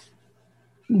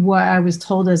 what I was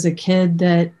told as a kid,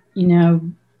 that,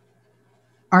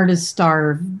 artists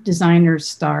starve, designers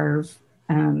starve.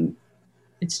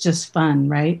 It's just fun,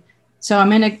 right? So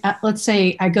let's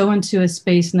say I go into a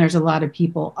space and there's a lot of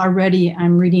people. Already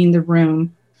I'm reading the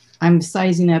room. I'm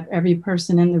sizing up every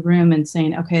person in the room and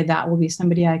saying, okay, that will be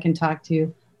somebody I can talk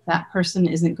to. That person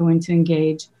isn't going to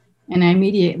engage. And I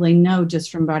immediately know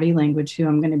just from body language who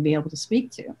I'm going to be able to speak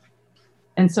to.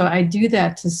 And so I do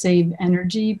that to save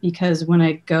energy, because when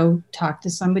I go talk to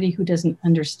somebody who doesn't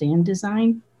understand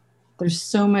design, there's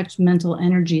so much mental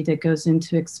energy that goes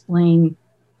into explain,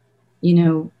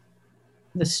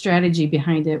 the strategy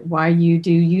behind it, why you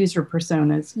do user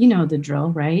personas, the drill,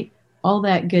 right? All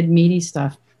that good meaty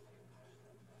stuff.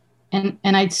 And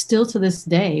I still to this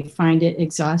day find it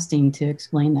exhausting to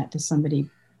explain that to somebody.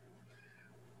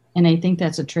 And I think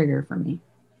that's a trigger for me.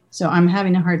 So I'm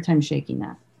having a hard time shaking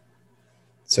that.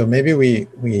 So maybe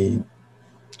we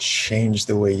change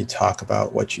the way you talk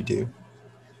about what you do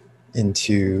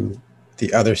into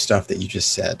the other stuff that you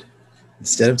just said.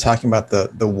 Instead of talking about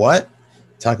the what,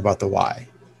 talk about the why,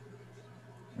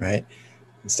 right?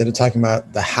 Instead of talking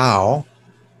about the how,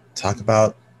 talk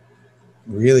about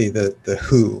really the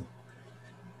who,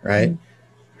 right?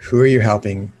 Mm-hmm. Who are you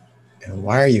helping, and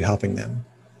why are you helping them?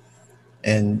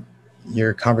 And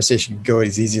your conversation could go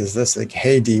as easy as this, like,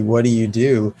 hey, Dee, what do you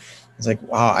do? It's like,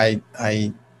 wow,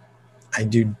 I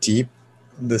do deep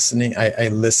listening. I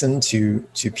listen to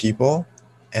people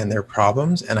and their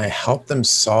problems, and I help them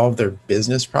solve their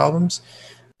business problems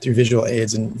through visual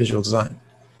aids and visual design.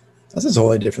 That's a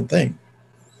totally different thing.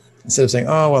 Instead of saying,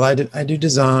 oh, well, I do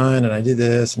design and I do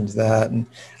this and that. And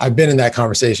I've been in that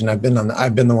conversation. I've been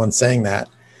the one saying that,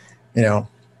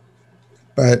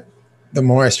 but the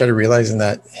more I started realizing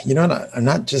that, I'm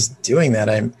not just doing that.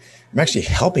 I'm actually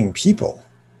helping people.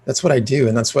 That's what I do.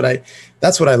 And that's what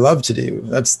I love to do.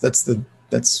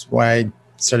 That's why I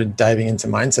started diving into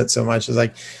mindset so much. Is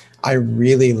like, I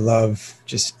really love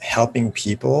just helping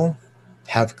people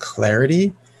have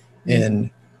clarity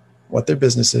in what their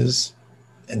business is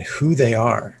and who they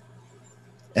are.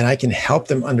 And I can help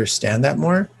them understand that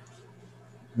more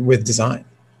with design.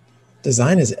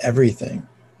 Design is everything.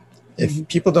 If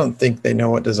people don't think they know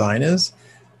what design is,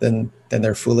 then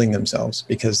they're fooling themselves,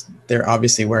 because they're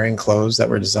obviously wearing clothes that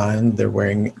were designed. They're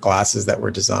wearing glasses that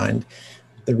were designed.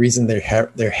 The reason their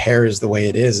hair is the way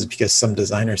it is because some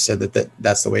designer said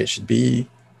that's the way it should be.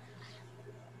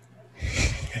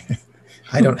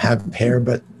 I don't have hair,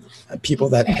 but people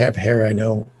that have hair, I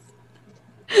know,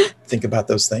 think about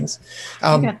those things.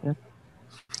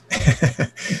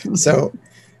 So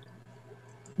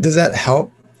does that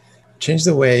help change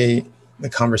the way the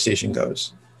conversation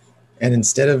goes? And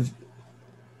instead of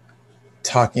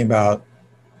talking about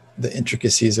the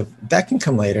intricacies of that can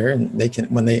come later, and they can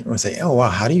when they say, oh wow,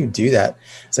 how do you do that?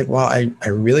 It's like, well, I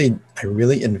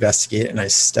really investigate and I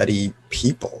study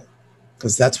people,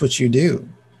 because that's what you do.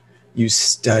 You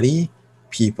study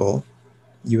people,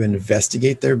 you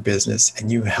investigate their business,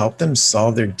 and you help them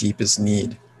solve their deepest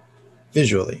need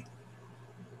visually.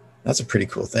 That's a pretty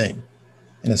cool thing.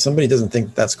 And if somebody doesn't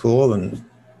think that's cool, then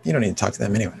you don't need to talk to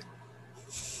them anyway.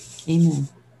 Amen.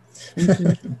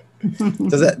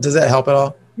 Does that help at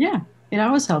all? Yeah, it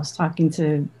always helps talking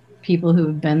to people who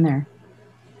have been there.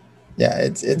 Yeah,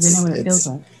 it's they know what it feels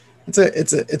like.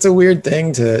 It's a weird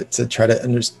thing to try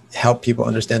to help people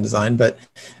understand design, but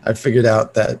I've figured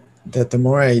out that the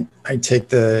more I take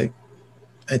the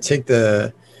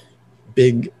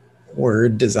big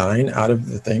word design out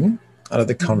of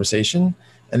the conversation,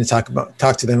 and to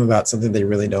talk to them about something they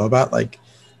really know about, like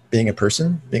being a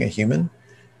person, being a human.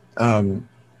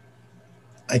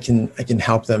 I can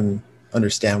help them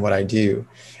understand what I do.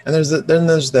 And there's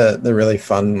the really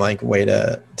fun like way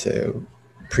to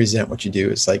present what you do.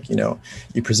 It's like,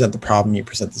 you present the problem, you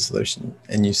present the solution,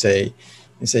 and you say,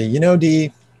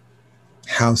 Dee,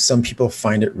 how some people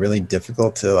find it really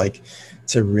difficult to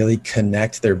really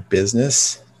connect their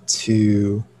business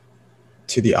to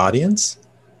the audience.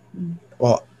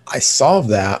 Well, I solve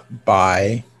that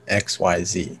by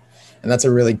XYZ. And that's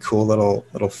a really cool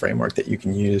little framework that you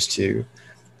can use to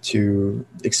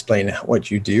explain what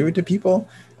you do to people.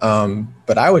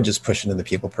 But I would just push into the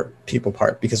people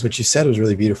part, because what you said was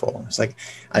really beautiful. It's like,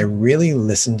 I really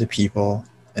listen to people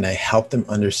and I help them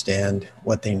understand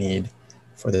what they need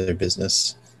for their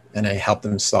business, and I help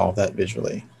them solve that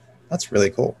visually. That's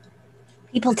really cool.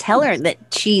 People tell her that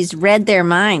she's read their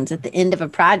minds at the end of a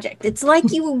project. It's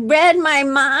like, you read my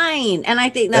mind. And I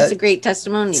think that's a great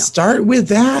testimonial. Start with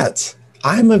that.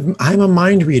 I'm a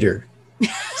mind reader.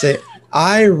 Say,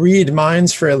 I read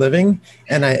minds for a living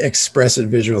and I express it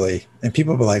visually. And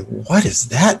people will be like, what does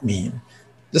that mean?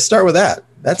 Just start with that.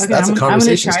 That's a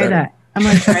conversation starter. I'm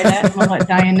going to try that. I'm going to let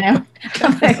Diane know.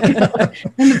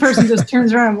 And the person just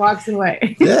turns around and walks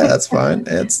away. Yeah, that's fine.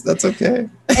 That's okay.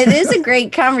 It is a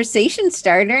great conversation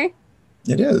starter.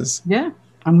 It is. Yeah,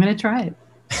 I'm going to try it.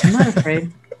 I'm not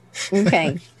afraid.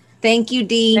 Okay. Thank you,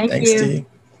 Dee. Thanks, Dee.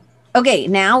 Okay,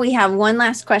 now we have one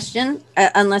last question,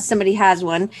 unless somebody has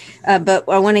one. But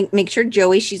I want to make sure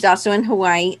Joey, she's also in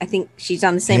Hawaii. I think she's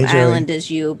on the same island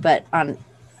as you, but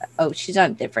she's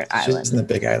on a different island. She's on the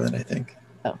Big Island, I think.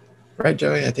 Oh. Right,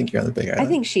 Joey? I think you're on the Big Island. I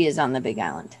think she is on the Big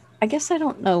Island. I guess I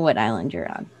don't know what island you're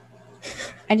on.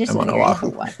 I'm on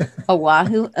Oahu.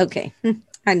 Oahu? Okay.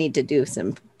 I need to do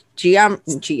some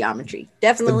geometry.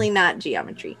 Definitely not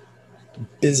geometry.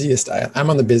 Busiest island. I'm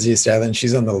on the busiest island.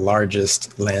 She's on the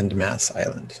largest landmass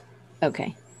island.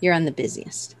 Okay. You're on the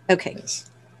busiest. Okay.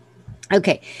 Yes.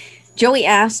 Okay. Joey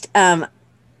asked, I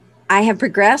have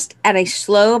progressed at a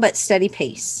slow but steady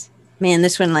pace. Man,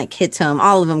 this one hits home.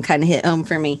 All of them kind of hit home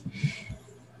for me.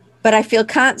 But I feel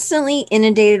constantly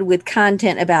inundated with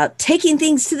content about taking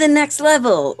things to the next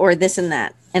level or this and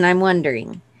that. And I'm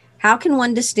wondering, how can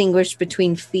one distinguish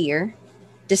between fear,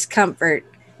 discomfort,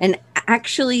 and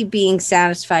actually being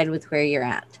satisfied with where you're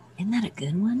at? Isn't that a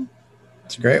good one?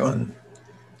 It's a great one.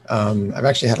 I've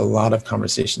actually had a lot of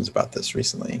conversations about this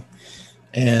recently.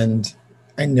 And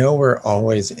I know we're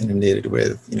always inundated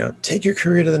with, take your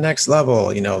career to the next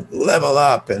level, level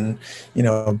up and,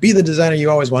 be the designer you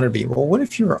always wanted to be. Well, what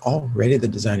if you are already the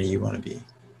designer you want to be?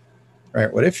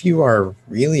 Right? What if you are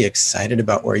really excited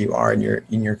about where you are in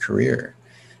your career?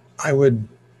 I would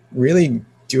really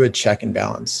do a check and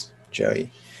balance,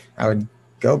 Joey. I would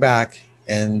go back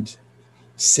and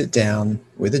sit down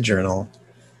with a journal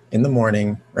in the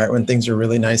morning, right when things are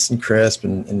really nice and crisp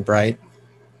and bright,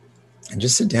 and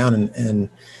just sit down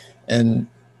and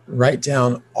write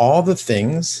down all the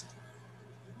things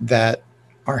that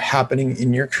are happening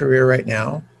in your career right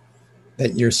now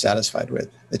that you're satisfied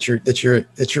with, that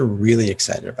you're really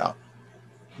excited about.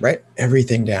 Write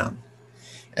everything down,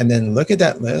 and then look at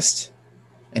that list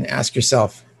and ask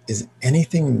yourself, is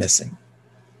anything missing?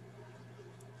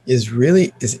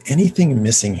 Is anything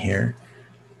missing here?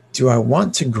 Do I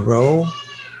want to grow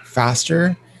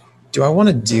faster? Do I want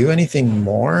to do anything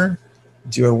more?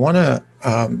 Do I want to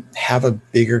have a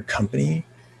bigger company?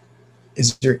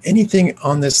 Is there anything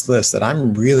on this list that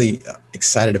I'm really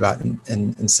excited about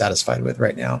and satisfied with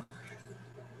right now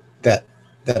that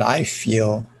I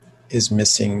feel is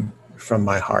missing from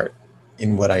my heart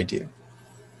in what I do?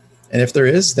 And if there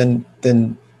is, then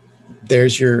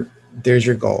there's your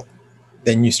goal.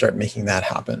 Then you start making that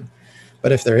happen.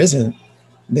 But if there isn't,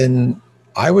 then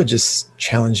I would just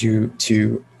challenge you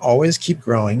to always keep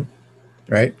growing,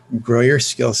 right? Grow your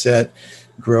skill set,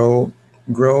 grow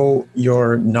grow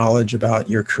your knowledge about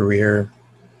your career.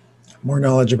 More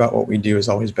knowledge about what we do is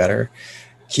always better.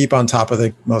 Keep on top of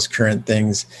the most current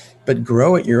things, but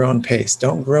grow at your own pace.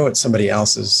 Don't grow at somebody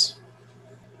else's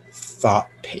thought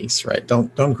pace, right?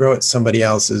 Don't grow at somebody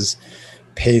else's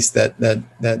pace that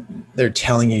they're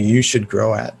telling you should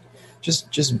grow at.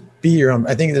 Just be your own.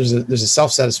 I think there's a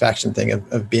self-satisfaction thing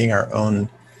of being our own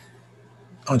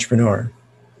entrepreneur,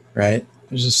 right?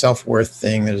 There's a self-worth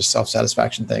thing, there's a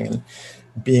self-satisfaction thing, and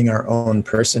being our own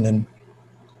person. And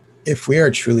if we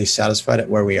are truly satisfied at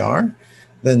where we are,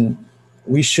 then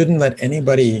we shouldn't let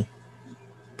anybody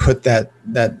put that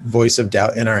voice of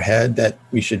doubt in our head that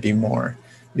we should be more,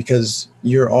 because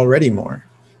you're already more.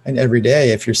 And every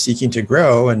day, if you're seeking to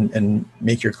grow and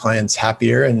make your clients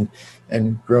happier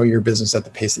and grow your business at the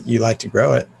pace that you like to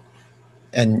grow it,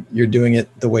 and you're doing it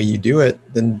the way you do it,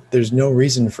 then there's no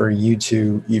reason for you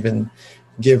to even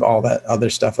give all that other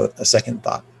stuff a second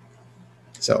thought.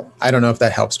 So I don't know if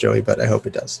that helps, Joey, but I hope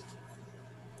it does.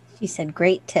 She said,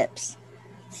 great tips.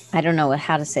 I don't know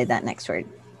how to say that next word.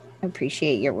 I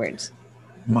appreciate your words.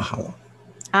 Mahalo.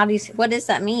 What does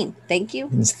that mean? Thank you?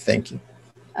 It means thank you.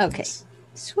 Okay. Yes.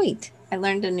 Sweet. I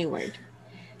learned a new word.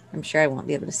 I'm sure I won't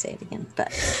be able to say it again,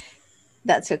 but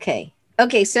that's okay.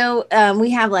 Okay, so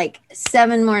we have like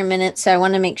 7 more minutes, so I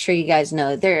want to make sure you guys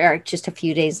know there are just a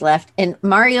few days left. And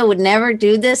Mario would never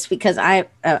do this because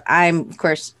I'm, of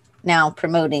course, now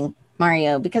promoting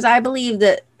Mario because I believe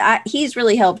that he's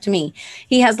really helped me.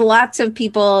 He has lots of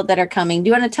people that are coming. Do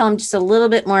you want to tell him just a little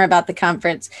bit more about the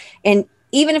conference? And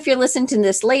even if you're listening to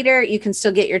this later, you can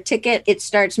still get your ticket. It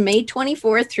starts May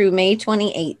 24th through May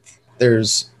 28th.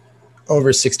 There's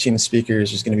over 16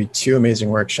 speakers. There's going to be 2 amazing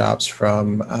workshops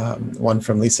from one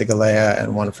from Lisa Galea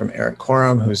and one from Eric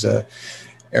Coram,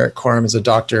 Eric Coram is a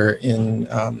doctor in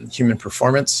human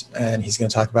performance, and he's going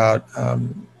to talk about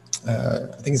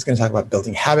I think he's going to talk about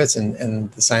building habits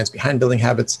and the science behind building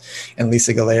habits. And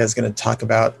Lisa Galea is going to talk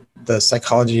about the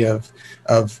psychology of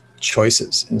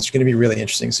choices. And it's going to be really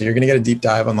interesting. So you're going to get a deep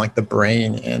dive on like the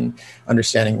brain and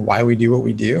understanding why we do what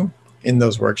we do in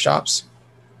those workshops.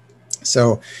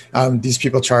 So these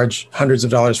people charge hundreds of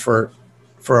dollars for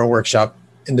a workshop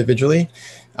individually.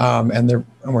 And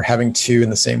we're having 2 in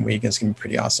the same week. And it's going to be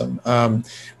pretty awesome.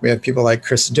 We have people like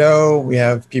Chris Doe. We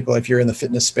have people, if you're in the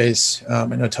fitness space, I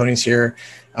know Tony's here,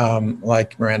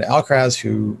 like Miranda Alcaraz,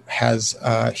 who has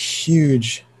a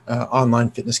huge online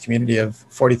fitness community of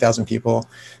 40,000 people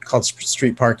called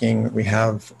Street Parking. We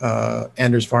have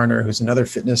Anders Varner, who's another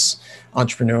fitness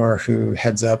entrepreneur who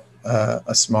heads up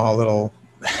a small little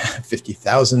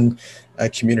 50,000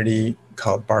 community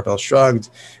called Barbell Shrugged.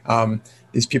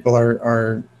 These people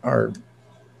are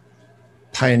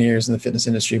pioneers in the fitness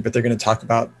industry, but they're going to talk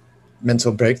about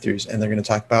mental breakthroughs, and they're going to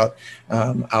talk about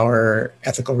our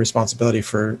ethical responsibility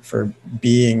for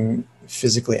being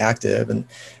physically active. And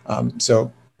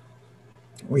so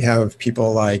we have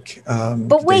people like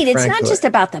but wait, it's not just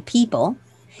about the people.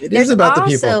 It is about the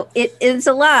people. It is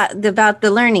a lot about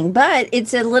the learning, but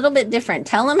it's a little bit different.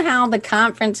 Tell them how the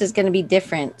conference is going to be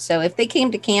different. So if they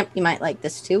came to camp, you might like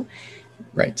this too.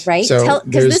 Right. So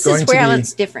because this is where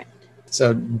it's different.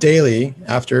 So daily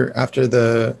after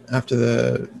the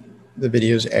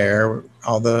videos air,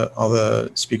 all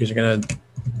the speakers are going to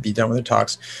be done with their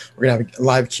talks. We're going to have a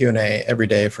live Q&A every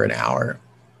day for an hour.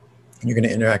 You're going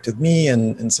to interact with me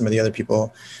and some of the other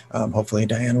people. Hopefully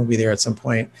Diane will be there at some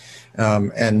point.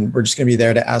 And we're just going to be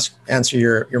there to answer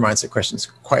your mindset questions,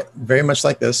 quite very much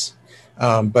like this.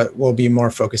 But we'll be more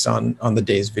focused on the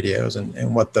day's videos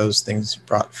and what those things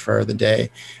brought for the day.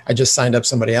 I just signed up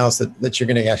somebody else that you're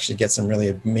going to actually get some really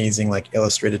amazing like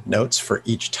illustrated notes for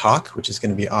each talk, which is going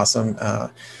to be awesome.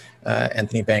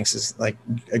 Anthony Banks has like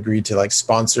agreed to like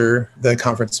sponsor the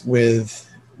conference with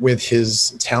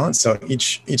his talent. So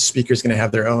each speaker is going to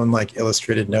have their own like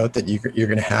illustrated note that you're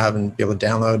going to have and be able to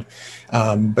download.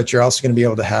 But you're also going to be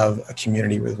able to have a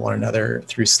community with one another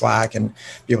through Slack and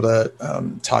be able to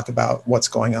talk about what's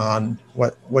going on,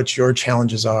 what your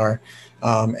challenges are,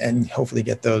 and hopefully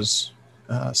get those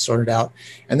sorted out.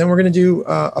 And then we're going to do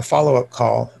a follow-up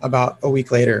call about a week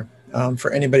later.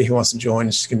 For anybody who wants to join,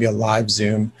 it's just going to be a live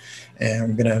Zoom. And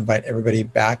I'm going to invite everybody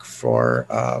back for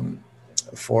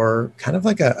kind of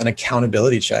like an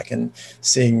accountability check and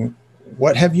seeing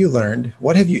what have you learned,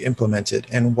 what have you implemented,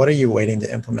 and what are you waiting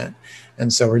to implement.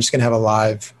 And so we're just going to have a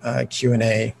live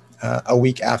Q&A a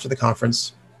week after the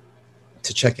conference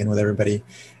to check in with everybody.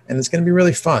 And it's going to be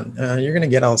really fun. You're going to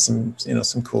get all some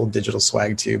cool digital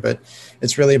swag too, but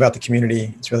it's really about the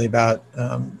community. It's really about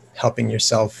helping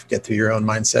yourself get through your own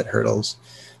mindset hurdles,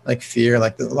 like fear,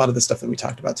 like a lot of the stuff that we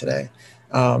talked about today.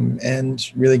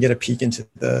 and really get a peek into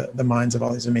the minds of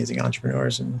all these amazing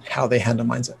entrepreneurs and how they handle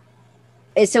mindset.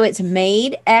 So it's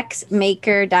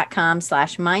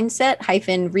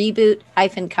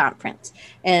madexmaker.com/mindset-reboot-conference.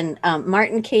 And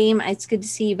Martin came. It's good to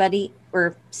see you, buddy,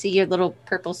 or see your little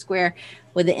purple square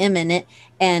with the M in it.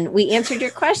 And we answered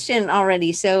your question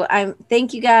already. So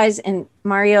thank you guys. And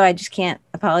Mario, I just can't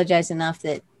apologize enough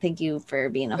that thank you for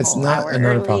being It's not hour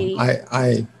another early.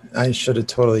 problem. I should have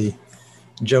totally.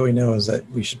 Joey knows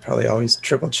that we should probably always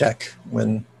triple check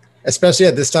when, especially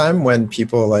at this time when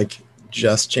people like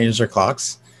just change their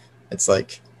clocks. It's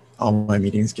like all my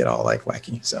meetings get all like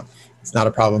wacky. So it's not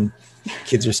a problem.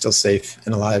 Kids are still safe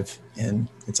and alive and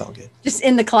it's all good. Just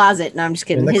in the closet. No, I'm just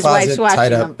kidding. In the His closet, wife's watching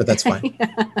tied up, him. but that's fine.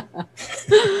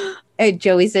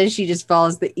 Joey says she just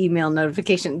follows the email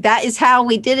notification. That is how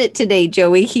we did it today,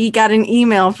 Joey. He got an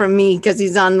email from me because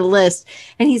he's on the list.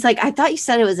 And he's like, I thought you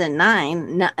said it was at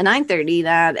 9:30,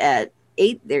 not at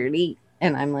 8:30.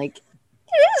 And I'm like,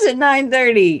 it is at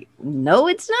 9:30. No,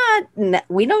 it's not. No,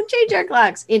 we don't change our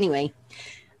clocks. Anyway,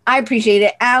 I appreciate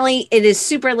it. Allie, it is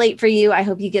super late for you. I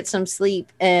hope you get some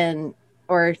sleep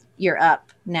or you're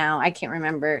up now. I can't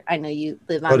remember. I know you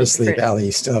live on. Go to sleep, Allie.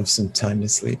 You still have some time to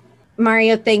sleep.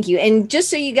 Mario, thank you. And just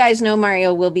so you guys know,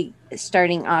 Mario will be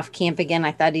starting off camp again.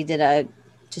 I thought he did a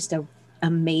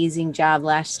amazing job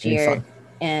last year.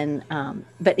 And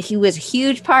but he was a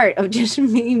huge part of just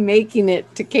me making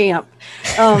it to camp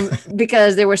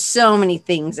because there were so many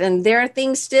things, and there are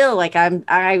things still like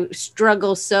I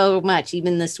struggle so much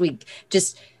even this week.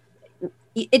 Just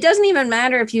it doesn't even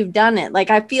matter if you've done it. Like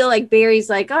I feel like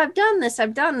Barry's like, oh, I've done this,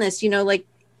 like,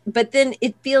 but then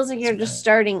it feels like you're just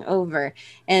starting over,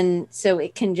 and so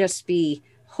it can just be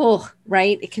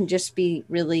right. It can just be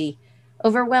really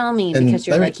overwhelming and because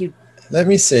you're Let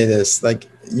me say this, like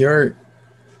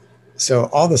So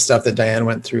all the stuff that Diane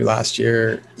went through last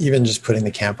year, even just putting the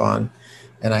camp on,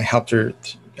 and I helped her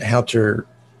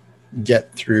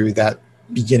get through that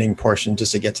beginning portion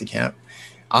just to get to camp.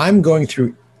 I'm going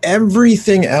through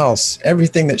everything else,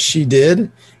 everything that she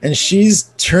did, and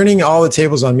she's turning all the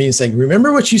tables on me and saying,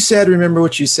 remember what you said, remember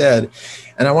what you said.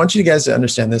 And I want you guys to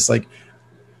understand this, like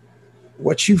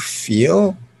what you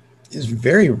feel is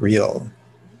very real.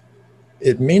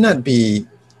 It may not be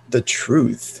the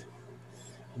truth,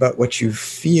 but what you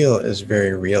feel is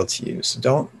very real to you.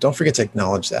 So don't forget to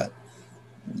acknowledge that.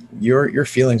 Your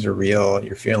feelings are real.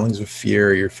 Your feelings of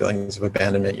fear, your feelings of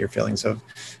abandonment, your feelings of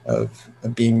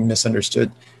being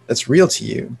misunderstood, that's real to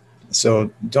you. So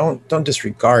don't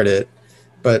disregard it,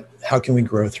 but how can we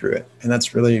grow through it? And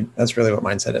that's really what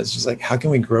mindset is. Just like, how can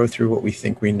we grow through what we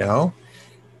think we know,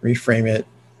 reframe it,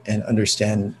 and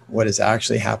understand what is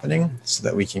actually happening so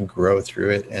that we can grow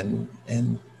through it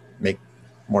and make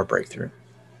more breakthrough.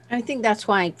 I think that's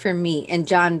why for me, and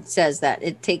John says that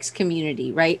it takes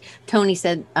community, right? Tony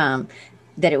said that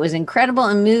it was incredible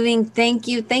and moving. Thank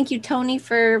you, Tony,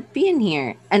 for being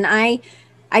here. And I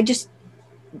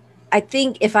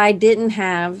think if I didn't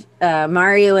have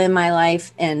Mario in my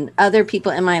life and other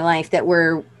people in my life that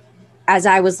were, as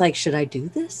I was like, should I do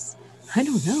this? I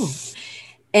don't know.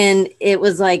 And it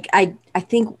was like, I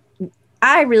think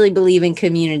I really believe in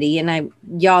community, and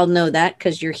y'all know that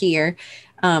because you're here.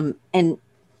 And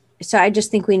so I just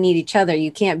think we need each other.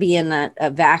 You can't be in a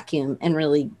vacuum and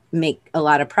really make a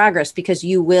lot of progress because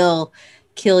you will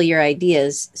kill your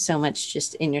ideas so much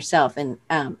just in yourself. And,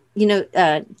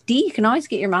 Dee, you can always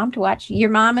get your mom to watch. Your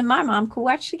mom and my mom could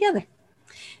watch together.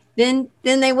 Then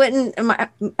they wouldn't,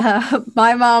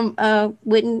 my mom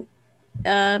wouldn't,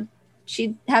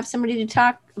 she'd have somebody to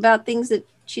talk about things that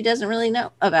she doesn't really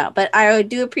know about. But I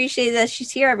do appreciate that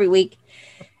she's here every week.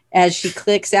 As she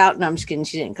clicks out, no, I'm just kidding.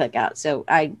 She didn't click out. So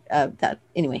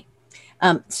anyway.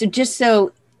 So just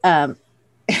so,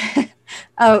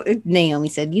 Naomi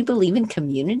said, you believe in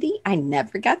community? I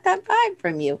never got that vibe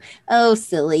from you. Oh,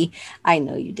 silly. I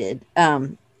know you did.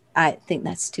 I think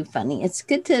that's too funny. It's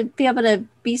good to be able to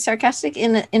be sarcastic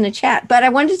in a chat. But I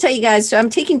wanted to tell you guys, so I'm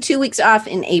taking 2 weeks off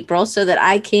in April so that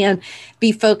I can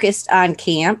be focused on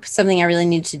camp, something I really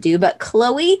need to do. But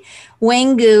Chloe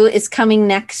Wangu is coming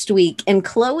next week. And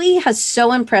Chloe has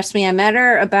so impressed me. I met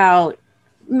her about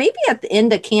maybe at the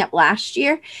end of camp last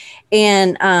year,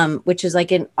 and which is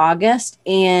like in August.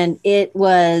 And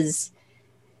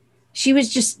she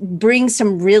was just bring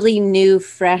some really new,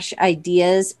 fresh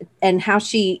ideas, and how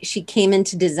she came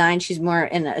into design. She's more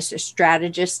a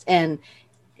strategist, and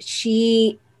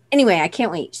anyway, I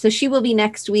can't wait. So she will be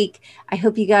next week. I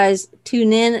hope you guys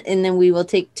tune in, and then we will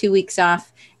take 2 weeks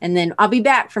off, and then I'll be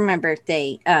back for my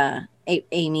birthday.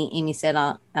 Amy said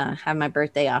I'll have my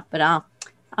birthday off, but I'll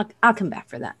come back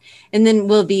for that. And then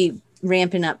we'll be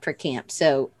ramping up for camp.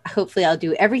 So hopefully I'll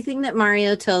do everything that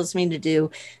Mario tells me to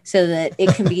do so that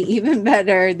it can be even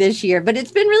better this year. But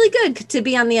it's been really good to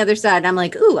be on the other side. I'm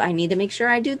like, ooh, I need to make sure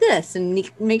I do this and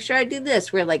make sure I do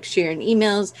this. We're like sharing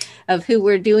emails of who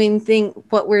we're doing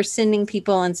what we're sending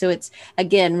people. And so it's,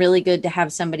 again, really good to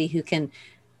have somebody who can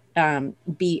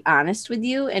be honest with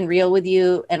you and real with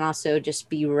you, and also just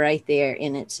be right there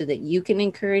in it so that you can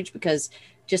encourage, because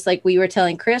just like we were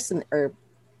telling Chris, or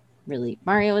really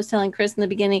Mario was telling Chris in the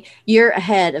beginning, you're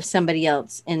ahead of somebody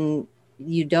else and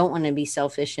you don't want to be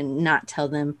selfish and not tell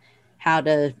them how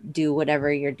to do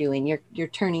whatever you're doing. You're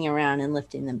turning around and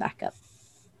lifting them back up,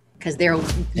 because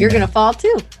you're going to fall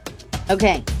too.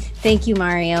 Okay. Thank you,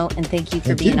 Mario. And thank you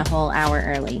for being a whole hour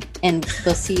early. And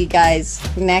we'll see you guys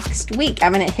next week.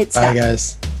 I'm going to hit stop. Bye,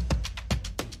 guys.